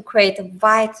way to create a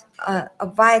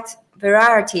wide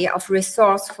variety of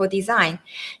resource for design.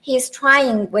 He's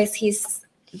trying with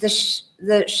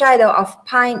the shadow of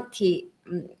pine tea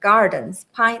gardens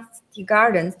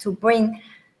to bring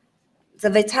the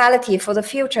vitality for the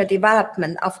future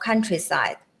development of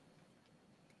countryside.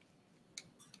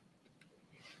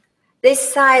 This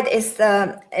side is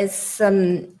a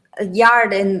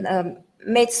yard in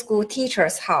mid-school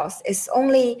teacher's house. It's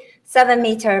only 7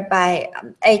 meters by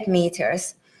 8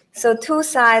 meters. So 2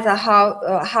 sides are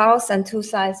house and 2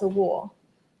 sides a wall.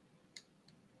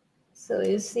 So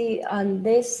you see on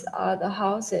this are the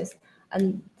houses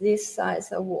and this side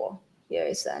is a wall. Here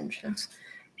is the entrance.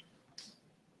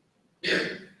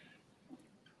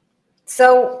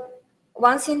 So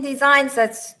once in design,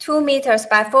 that's 2 meters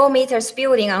by 4 meters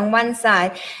building on one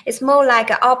side is more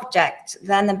like an object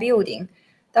than a building.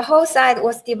 The whole side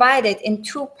was divided in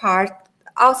 2 parts,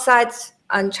 outside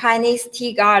a Chinese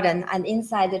tea garden and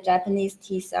inside the Japanese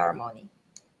tea ceremony.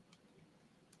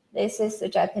 This is the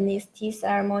Japanese tea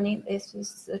ceremony. This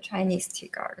is the Chinese tea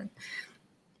garden.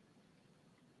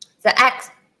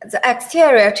 The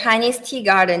exterior Chinese tea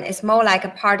garden is more like a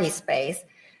party space.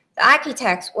 The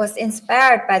architect was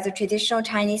inspired by the traditional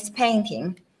Chinese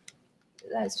painting.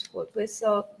 That's what we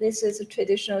saw. This is a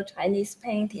traditional Chinese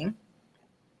painting.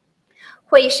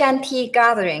 Huishan Tea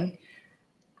Gathering,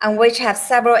 and which have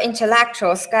several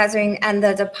intellectuals gathering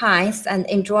under the pines and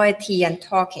enjoy tea and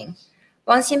talking.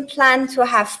 Wang Xin planned to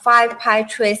have 5 pine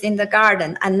trees in the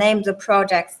garden and named the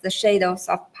project the Shadows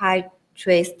of Pine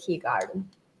Trees Tea Garden.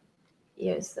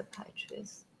 Here's the pine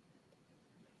trees.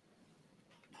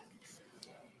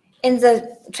 In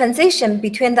the transition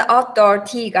between the outdoor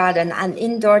tea garden and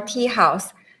indoor tea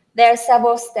house, there are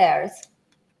several stairs.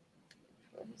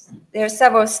 There are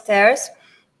several stairs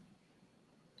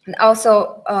and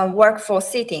also work for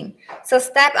sitting. So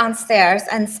step on stairs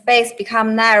and space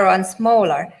become narrow and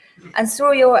smaller. And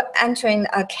through you entering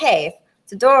a cave,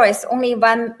 the door is only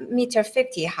 1.50 meters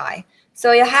high.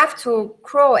 So you have to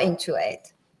crawl into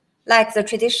it. Like the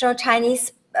traditional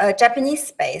Japanese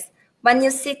space, when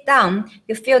you sit down,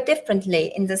 you feel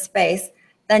differently in the space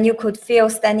than you could feel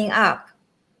standing up.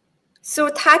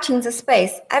 Through touching the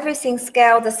space, everything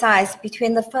scales the size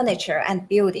between the furniture and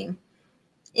building,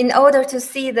 in order to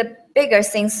see the bigger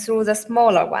things through the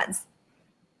smaller ones.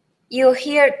 You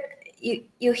hear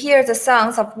the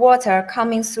sounds of water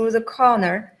coming through the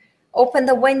corner. Open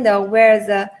the window where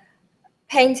the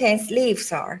painted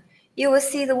leaves are. You will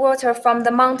see the water from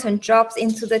the mountain drops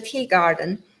into the tea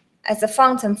garden as the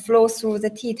fountain flows through the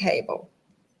tea table.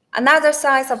 Another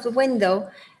side of the window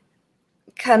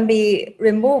can be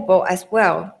removable as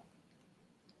well.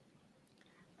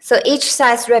 So each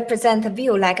side represents a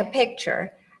view like a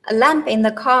picture, a lamp in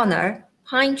the corner,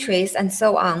 pine trees, and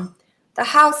so on. The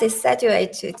house is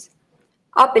situated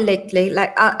obliquely,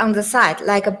 like on the side,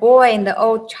 like a boy in the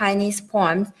old Chinese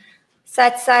poems,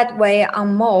 sat sideways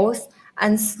on moss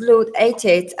and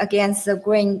silhouetted against the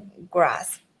green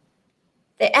grass.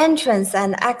 The entrance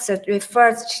and exit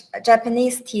refer to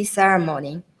Japanese tea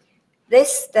ceremony.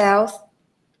 This styles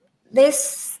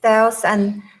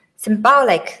and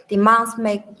symbolic demands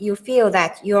make you feel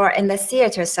that you're in the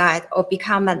theater side or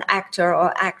become an actor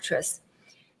or actress,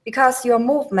 because your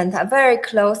movements are very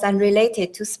close and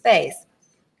related to space.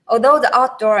 Although the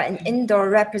outdoor and indoor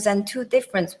represent 2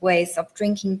 different ways of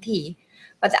drinking tea,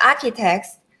 but the architect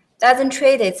doesn't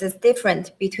treat it as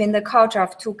different between the culture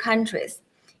of 2 countries.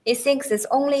 He thinks it's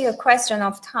only a question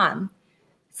of time,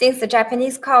 since the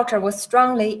Japanese culture was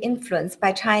strongly influenced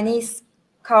by Chinese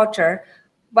culture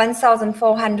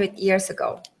 1,400 years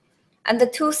ago, and the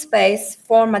 2 spaces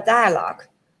form a dialogue.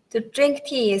 To drink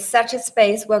tea in such a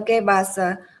space will give us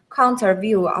a counter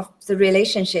view of the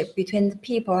relationship between the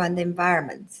people and the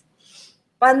environment.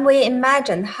 When we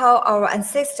imagine how our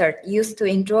ancestors used to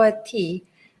enjoy tea,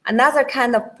 another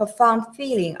kind of profound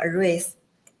feeling arises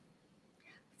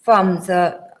from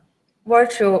the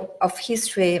virtue of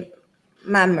history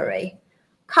memory.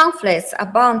 Conflicts are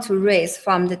bound to arise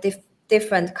from the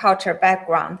different cultural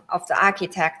background of the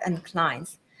architect and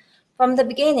clients. From the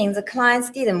beginning, the clients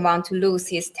didn't want to lose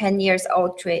his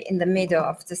 10-year-old tree in the middle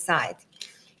of the site.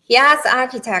 He asked the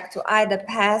architect to add a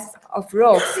path of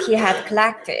rocks he had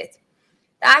collected.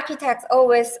 The architect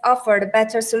always offered a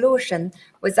better solution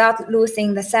without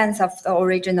losing the sense of the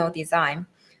original design.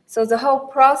 So the whole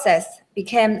process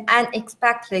became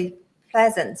unexpectedly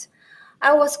pleasant.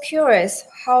 I was curious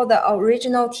how the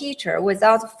original teacher,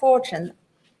 without fortune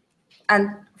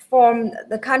and from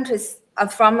a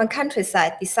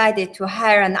countryside, decided to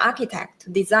hire an architect to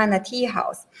design a tea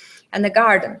house and a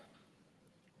garden.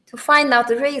 To find out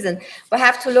the reason, we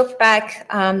have to look back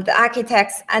the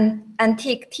architect's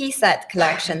antique tea set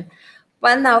collection.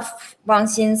 One of Wang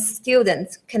Xin's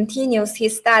students continues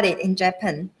his study in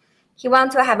Japan. He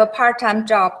wants to have a part-time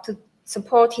job to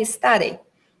support his study.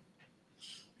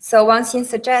 So Wang Xin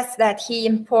suggests that he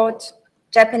import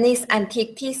Japanese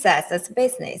antique tea sets as a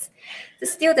business. The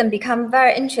student becomes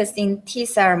very interested in tea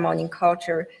ceremony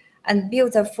culture and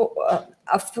builds a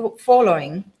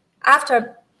following. After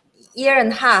a year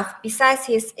and a half, besides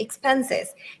his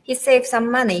expenses, he saved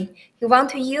some money. He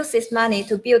wants to use this money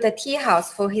to build a tea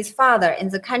house for his father in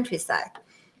the countryside.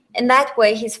 In that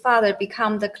way, his father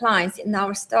becomes the client in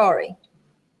our story.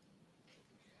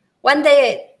 One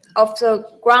day of the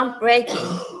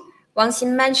groundbreaking, Wang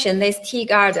Xin mentioned this tea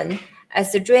garden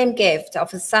as the dream gift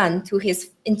of a son to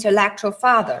his intellectual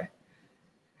father.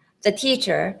 The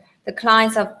teacher, the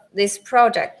clients of this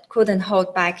project, couldn't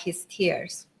hold back his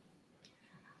tears.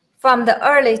 From the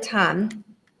early time,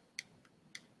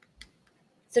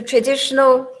 the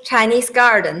traditional Chinese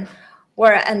garden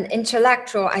were an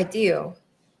intellectual ideal.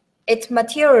 It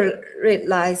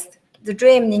materialized the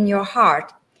dream in your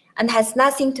heart and has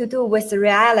nothing to do with the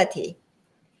reality.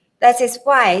 That is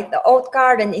why the old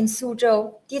garden in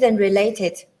Suzhou didn't relate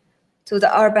it to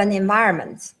the urban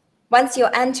environment. Once you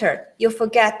enter, you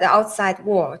forget the outside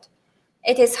world.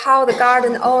 It is how the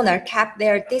garden owner kept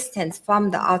their distance from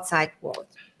the outside world.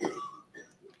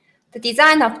 The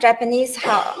design of Japanese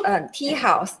tea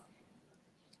house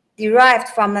derived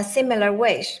from a similar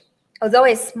wish. Although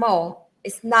it's small,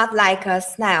 it's not like a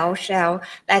snail shell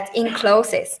that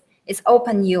encloses. It's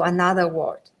open you another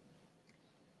world.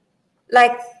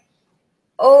 Like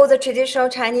all the traditional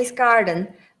Chinese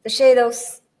garden, the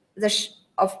shadows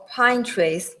of pine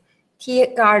trees, tea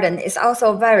garden is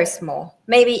also very small,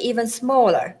 maybe even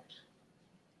smaller.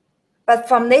 But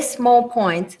from this small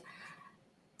point,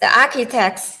 the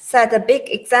architects set a big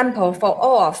example for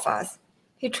all of us.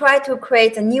 He tried to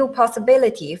create a new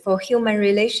possibility for human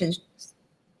relationships.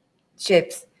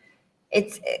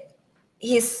 It's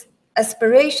his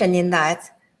aspiration in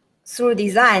that through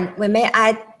design, we may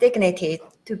add dignity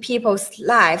to people's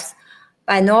lives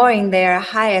by knowing their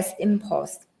highest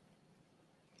impulse.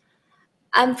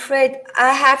 I'm afraid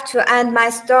I have to end my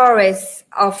stories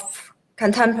of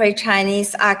contemporary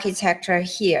Chinese architecture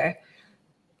here.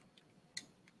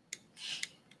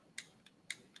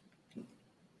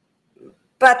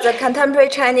 But the contemporary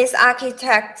Chinese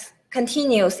architect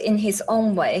continues in his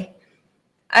own way.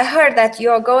 I heard that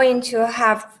you're going to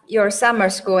have your summer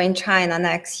school in China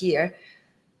next year.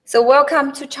 So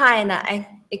welcome to China and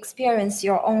experience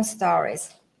your own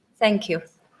stories. Thank you.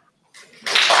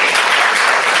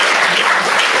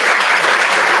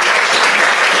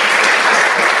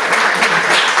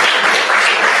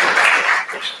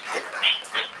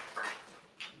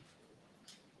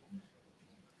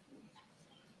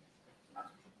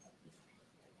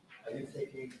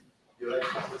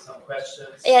 Some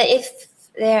questions? Yeah, if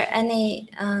there are any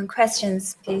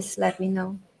questions, please let me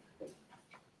know.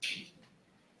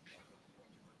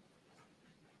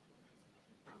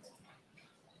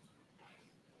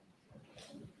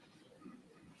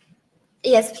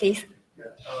 Yes, please.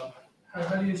 Yeah,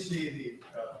 how do you see the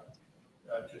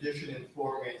tradition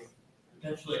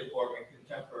potentially informing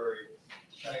contemporary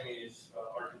Chinese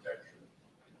architecture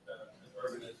and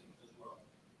urbanism as well?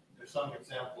 There's some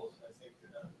examples, I think,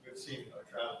 that we've seen in our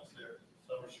travels there.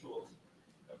 Summer schools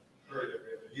have occurred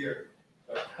every other year.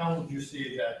 But how would you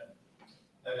see that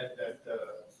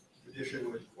tradition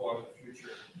would inform the future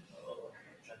of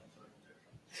Chinese architecture?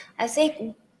 I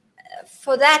think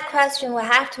for that question, we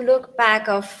have to look back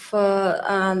of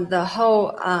the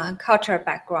whole cultural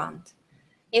background.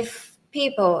 If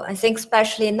people, I think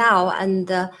especially now, and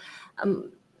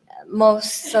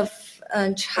most of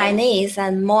Chinese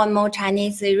and more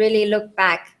Chinese, they really look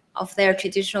back of their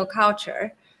traditional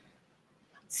culture.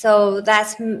 So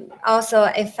that's also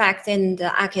affecting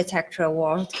the architectural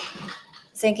world.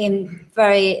 I think in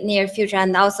very near future,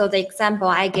 and also the example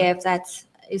I gave that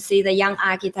you see the young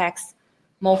architects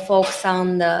more focused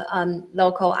on the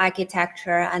local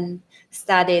architecture and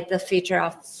study the feature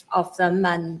of them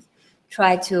and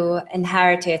try to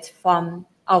inherit it from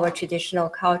our traditional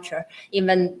culture.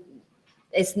 Even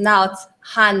it's not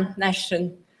Han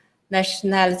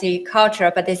nationality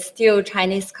culture, but it's still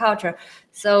Chinese culture.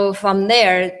 So from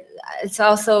there, it's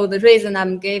also the reason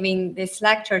I'm giving this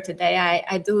lecture today.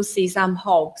 I do see some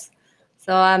hopes.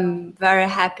 So I'm very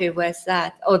happy with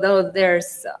that. Although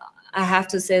I have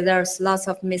to say there's lots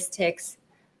of mistakes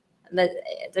that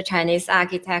the Chinese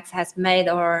architects has made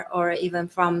or even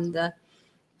from the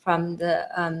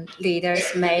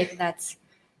leaders made that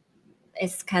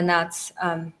it cannot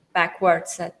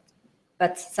backwards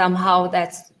but somehow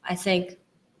that's, I think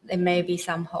there may be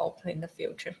some hope in the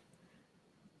future.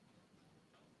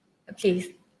 Please.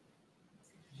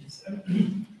 Yes.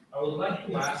 I would like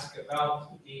to ask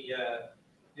about the,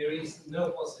 there is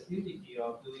no possibility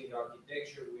of doing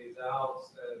architecture without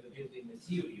the building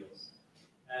materials.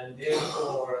 And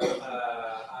therefore,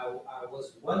 I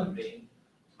was wondering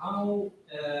how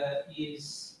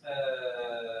is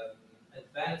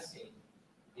advancing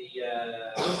the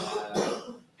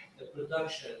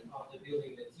production of the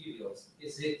building materials?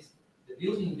 Is it the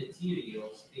building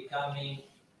materials becoming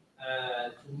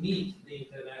to meet the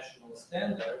international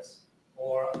standards,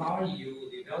 or are you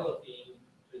developing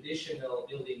traditional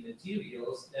building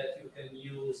materials that you can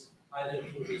use either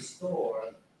to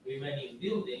restore remaining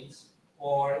buildings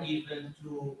or even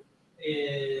to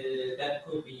that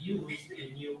could be used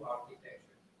in new architecture?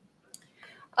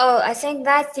 Oh, I think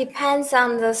that depends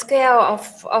on the scale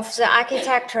of the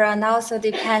architecture and also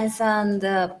depends on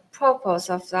the purpose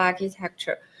of the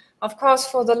architecture. Of course,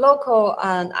 for the local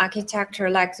architecture,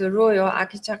 like the royal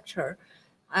architecture,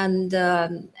 and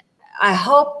I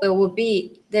hope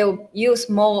they'll use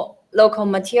more local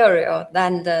material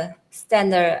than the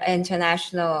standard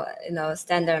international,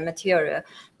 standard material,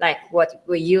 like what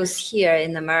we use here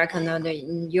in America and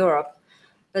in Europe.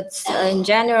 But in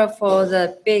general, for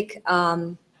the big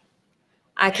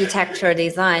architecture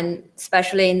design,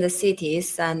 especially in the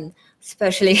cities and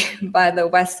especially by the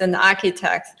Western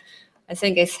architects, I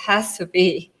think it has to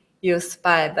be used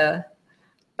by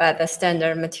the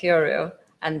standard material,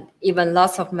 and even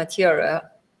lots of material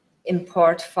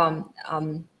import from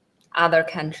other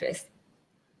countries.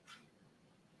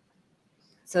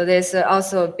 So there's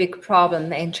also a big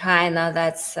problem in China.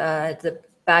 That's the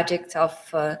budget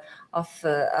of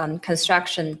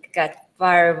construction got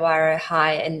very, very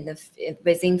high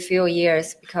within few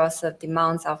years because of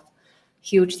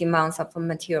huge demands of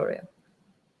material.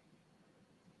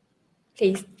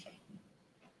 Please.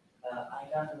 I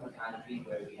come from a country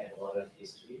where we have a lot of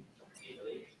history,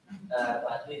 Italy,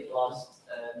 but we've lost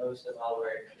most of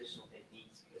our traditional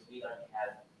techniques because we don't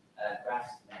have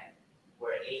craftsmen who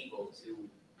are able to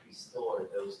restore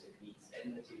those techniques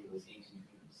and materials into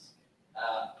use.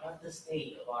 What's the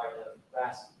state of art of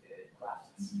crafts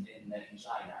in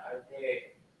China? Are there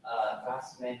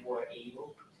craftsmen who are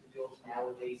able to build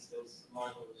nowadays those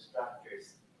marble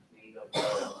structures made of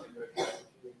timber that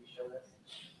you showed us?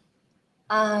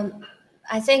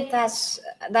 I think that's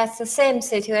the same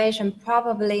situation,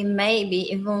 probably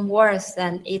maybe even worse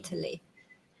than Italy,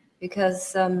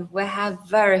 because we have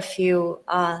very few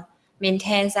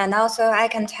maintains. And also I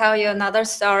can tell you another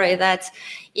story that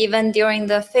even during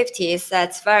the 50s,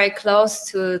 that's very close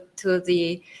to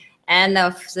the end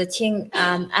of the Qing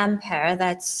Empire,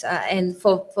 that's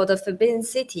for the Forbidden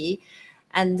City,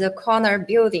 and the corner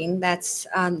building, that's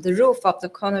the roof of the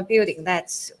corner building,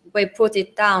 that's we put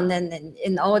it down and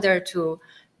in order to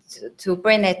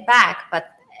bring it back. But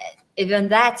even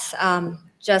that's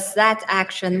just that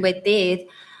action we did,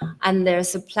 and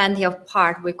there's plenty of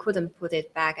part we couldn't put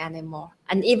it back anymore.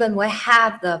 And even we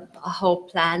have the whole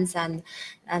plans,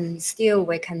 and still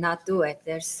we cannot do it.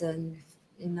 There's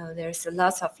there's a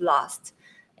lot of lost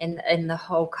in the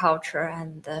whole culture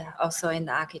and also in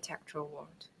the architectural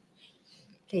world.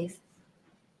 Please.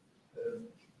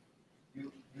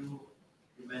 You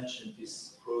mentioned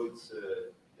this quote,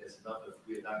 there's a lot of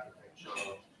weird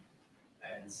architecture,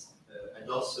 and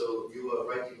also you were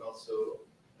writing also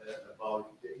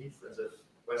about the influence of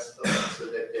Western, so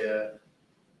that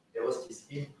there was this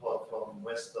import from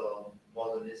Western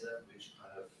modernism, which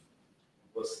kind of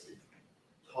was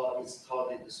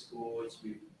taught in the schools,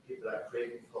 people are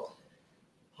craving for.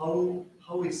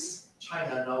 How is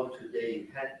China now today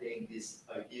handling this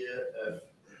idea of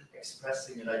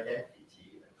expressing an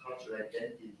identity, a cultural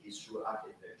identity through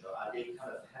architecture? Are they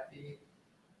kind of happy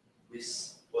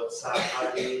with what Zaha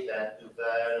Hadid and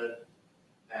Nouvel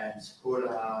and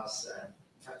scholars and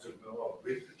Patrick Moreau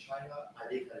bring to China? Are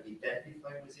they kind of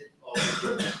identifying with it, or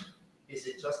is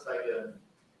it just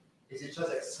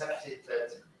accepted that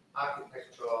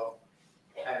architecture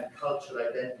and cultural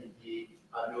identity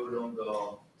are no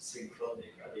longer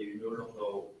synchronic? Are they no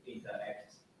longer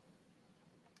interact?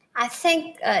 I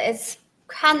think it's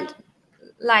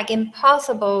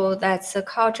impossible that the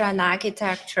culture and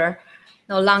architecture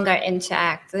no longer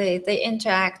interact. They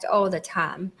interact all the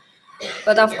time.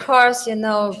 But of course,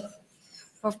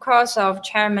 of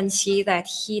Chairman Xi, that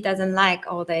he doesn't like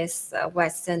all this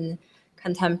Western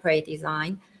contemporary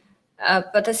design.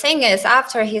 But the thing is,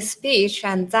 after his speech,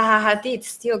 and Zaha Hadid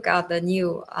still got the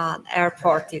new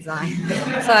airport design.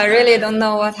 So I really don't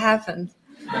know what happened.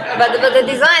 But the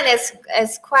design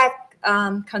is quite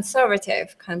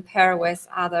conservative compared with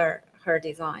other her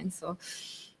designs. So,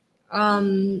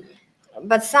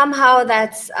 but somehow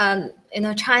that's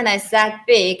China is that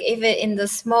big. Even in the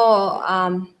small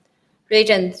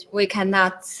region, we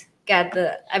cannot get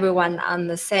everyone on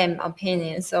the same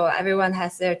opinion. So everyone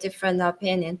has their different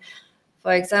opinion.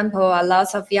 For example, a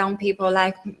lot of young people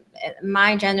like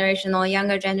my generation or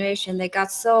younger generation, they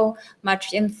got so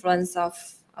much influence of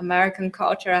American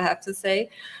culture, I have to say,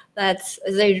 that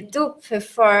they do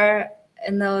prefer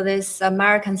this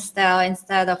American style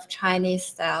instead of Chinese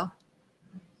style.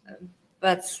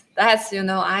 But that's,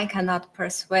 I cannot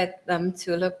persuade them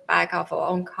to look back of our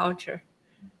own culture.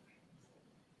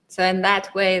 So in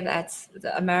that way, that's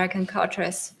the American culture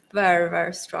is very,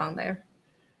 very strong there.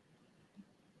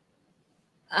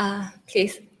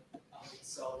 Please.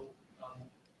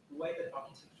 The way that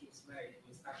architecture was made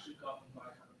was actually governed by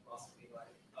kind of philosophy.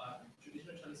 Like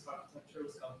traditional Chinese architecture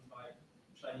was governed by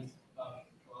Chinese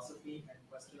philosophy, and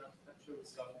Western architecture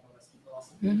was governed by Western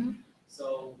philosophy. Mm-hmm.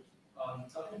 So,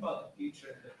 talking about the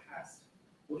future and the past,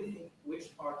 what do you think?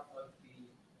 Which part of the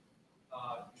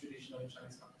traditional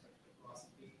Chinese architecture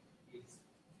philosophy is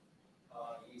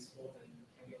useful and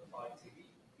can be applied to the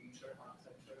future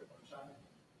architecture of China?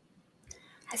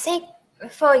 I think,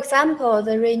 for example,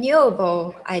 the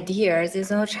renewable ideas,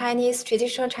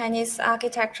 traditional Chinese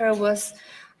architecture was,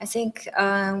 I think,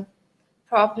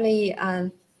 probably,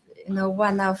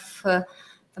 one of the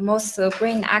most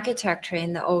green architecture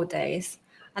in the old days.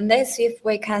 And let's see if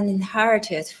we can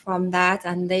inherit it from that,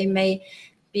 and they may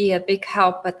be a big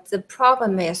help. But the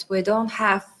problem is we don't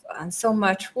have so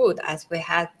much wood as we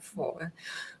had before.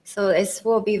 So it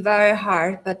will be very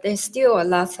hard, but there's still a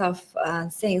lot of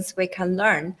things we can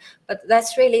learn. But that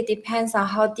really depends on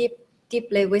how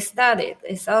deeply we study it.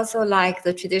 It's also like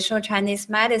the traditional Chinese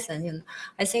medicine.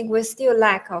 I think we still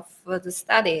lack of the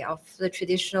study of the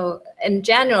traditional, in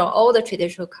general, all the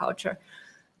traditional culture.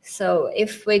 So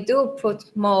if we do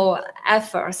put more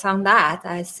efforts on that,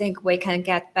 I think we can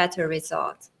get better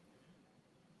results.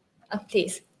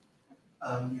 Please.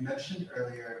 You mentioned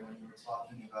earlier when you were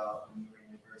talking about when you were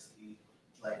in university,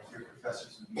 like your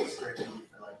professors would be discouraging you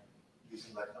for like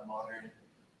using like a modern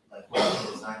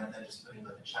Western design and then just putting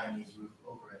like a Chinese roof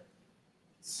over it.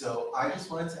 So I just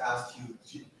wanted to ask you,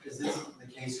 is this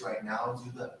the case right now?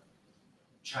 Do the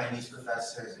Chinese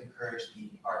professors encourage the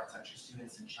architecture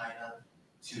students in China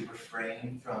to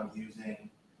refrain from using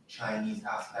Chinese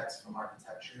aspects from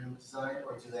architectural design,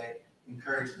 or do they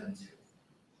encourage them to?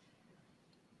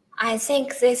 I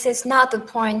think this is not the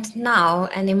point now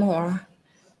anymore,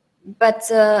 but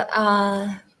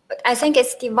I think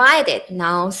it's divided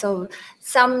now. So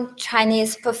some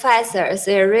Chinese professors,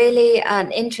 they're really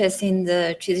interested in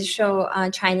the traditional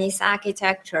Chinese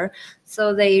architecture.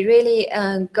 So they really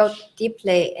go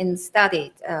deeply in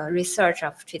studied research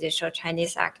of traditional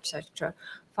Chinese architecture.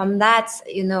 From that,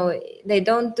 they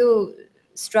don't do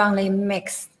strongly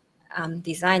mixed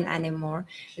design anymore.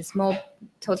 It's more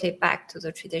totally back to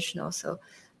the traditional. So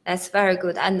that's very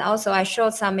good. And also I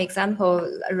showed some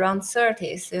example around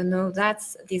 30s,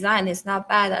 that's design is not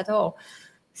bad at all.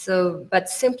 So, but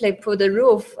simply put the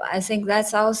roof, I think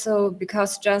that's also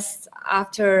because just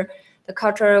after the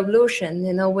Cultural Revolution,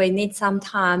 we need some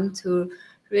time to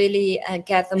really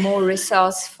get the more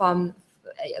resource from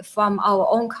our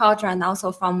own culture and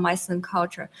also from Western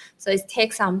culture. So it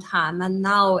takes some time, and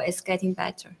now it's getting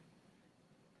better.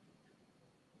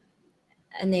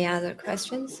 Any other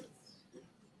questions?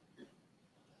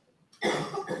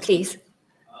 Please.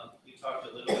 You talked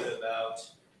a little bit about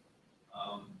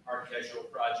architectural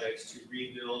projects to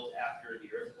rebuild after the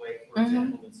earthquake, for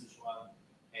example, in Sichuan,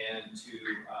 and to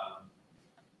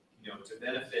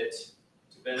benefit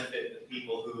the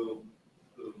people who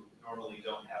normally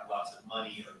don't have lots of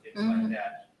money or things like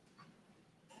that.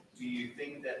 Do you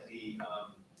think that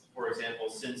for example,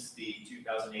 since the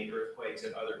 2008 earthquakes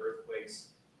and other earthquakes,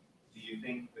 do you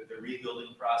think that the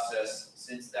rebuilding process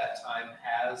since that time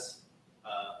has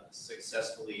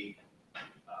successfully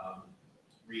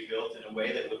rebuilt in a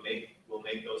way that will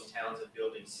make those towns and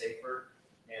buildings safer?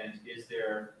 And is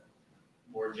there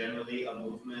more generally a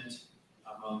movement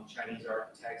among Chinese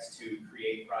architects to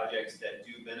create projects that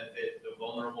do benefit the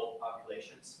vulnerable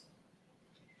populations?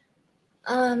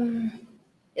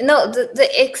 The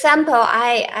example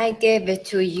I gave it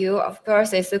to you, of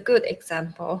course, is a good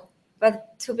example.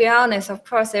 But to be honest, of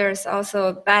course, there's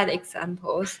also bad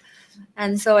examples.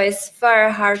 And so it's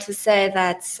very hard to say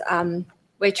that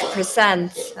which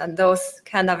percent those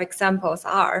kind of examples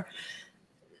are.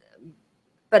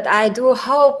 But I do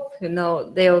hope,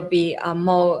 there will be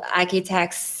more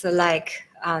architects like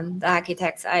the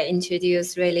architects I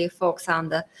introduced really focus on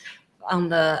the on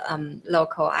the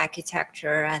local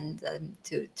architecture and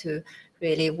to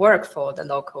really work for the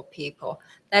local people.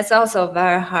 That's also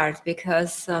very hard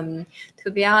because, to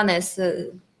be honest,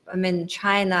 I mean,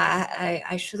 China,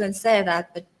 I shouldn't say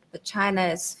that, but China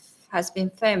has been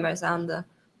famous on the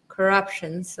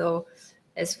corruption. So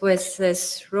it's with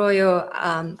this royal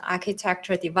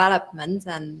architecture development,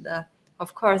 and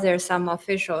of course, there are some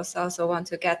officials also want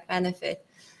to get benefit.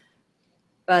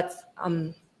 But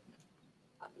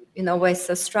you know, with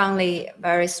a strongly,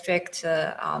 very strict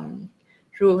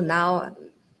rule now,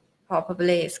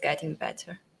 probably it's getting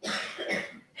better.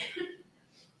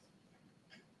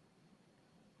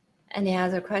 Any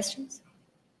other questions?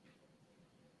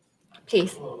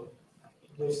 Please.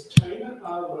 Does China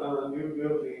have new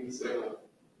buildings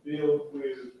built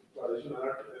with traditional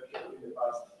architecture in the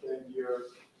past 10 years,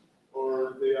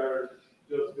 or they are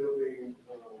just building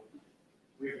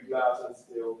with glass and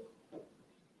steel?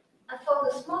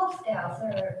 For the small scales,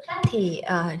 there are plenty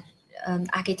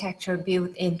architecture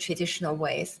built in traditional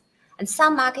ways. And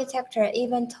some architecture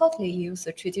even totally use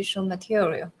the traditional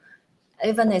material.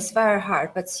 Even it's very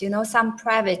hard, but you know, some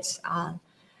private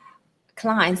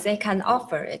clients, they can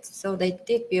offer it. So they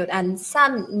did build, and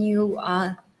some new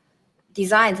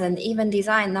designs, and even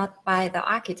design not by the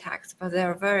architects, but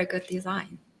they're very good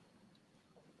design.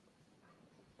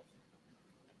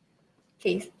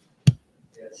 Please.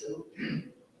 Yeah, so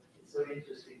it's so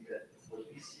interesting that what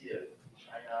we see in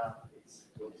China is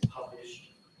what is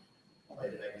published by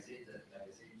the magazines, and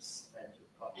magazines tend to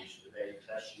publish the very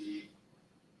flashy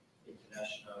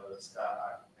international star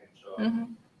architecture.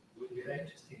 Mm-hmm. It would be very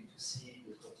interesting to see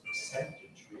the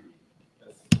percentage really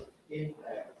of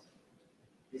impact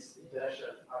this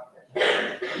international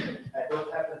architecture. And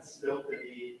what happens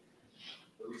locally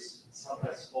with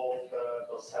sometimes small firms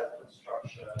or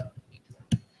self-construction.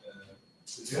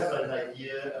 So do you have an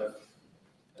idea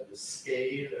of the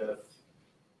scale of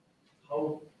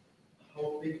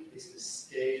how big is the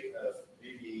scale of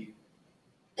really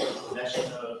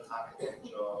national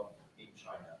architecture in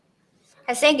China?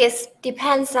 I think it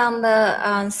depends on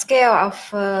the scale of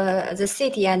the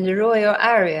city and the rural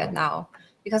area now,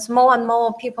 because more and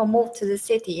more people move to the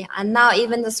city, and now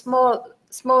even the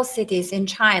small cities in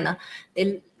China,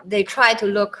 they try to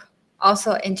look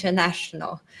also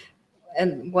international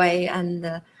in way,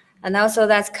 and also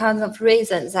that's kind of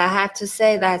reasons. I have to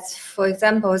say that, for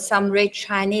example, some rich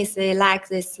Chinese, they like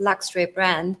this luxury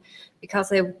brand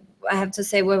because I have to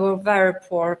say we were very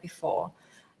poor before.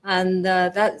 And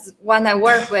that's when I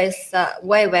work with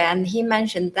Wei Wei, and he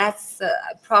mentioned that's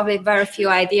probably very few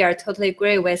idea. I totally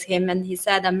agree with him. And he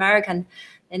said American,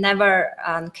 they never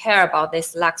care about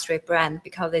this luxury brand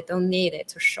because they don't need it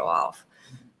to show off.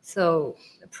 So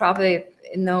probably,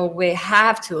 you know, we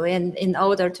have to, in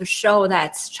order to show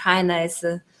that China is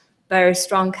a very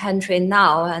strong country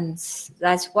now, and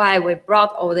that's why we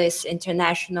brought all these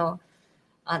international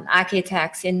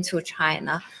architects into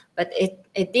China. But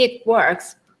it did work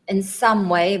in some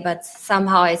way, but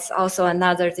somehow it's also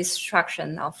another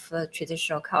destruction of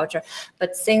traditional culture.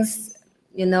 But since,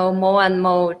 you know, more and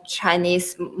more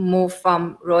Chinese move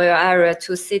from rural area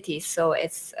to cities, so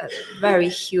it's a very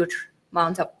huge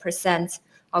amount of percent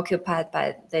occupied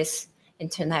by this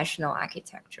international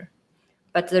architecture.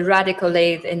 But the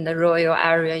radically in the rural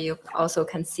area, you also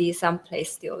can see some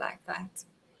place still like that.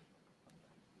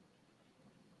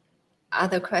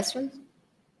 Other questions?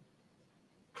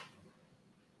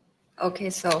 Okay,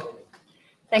 so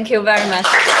thank you very much.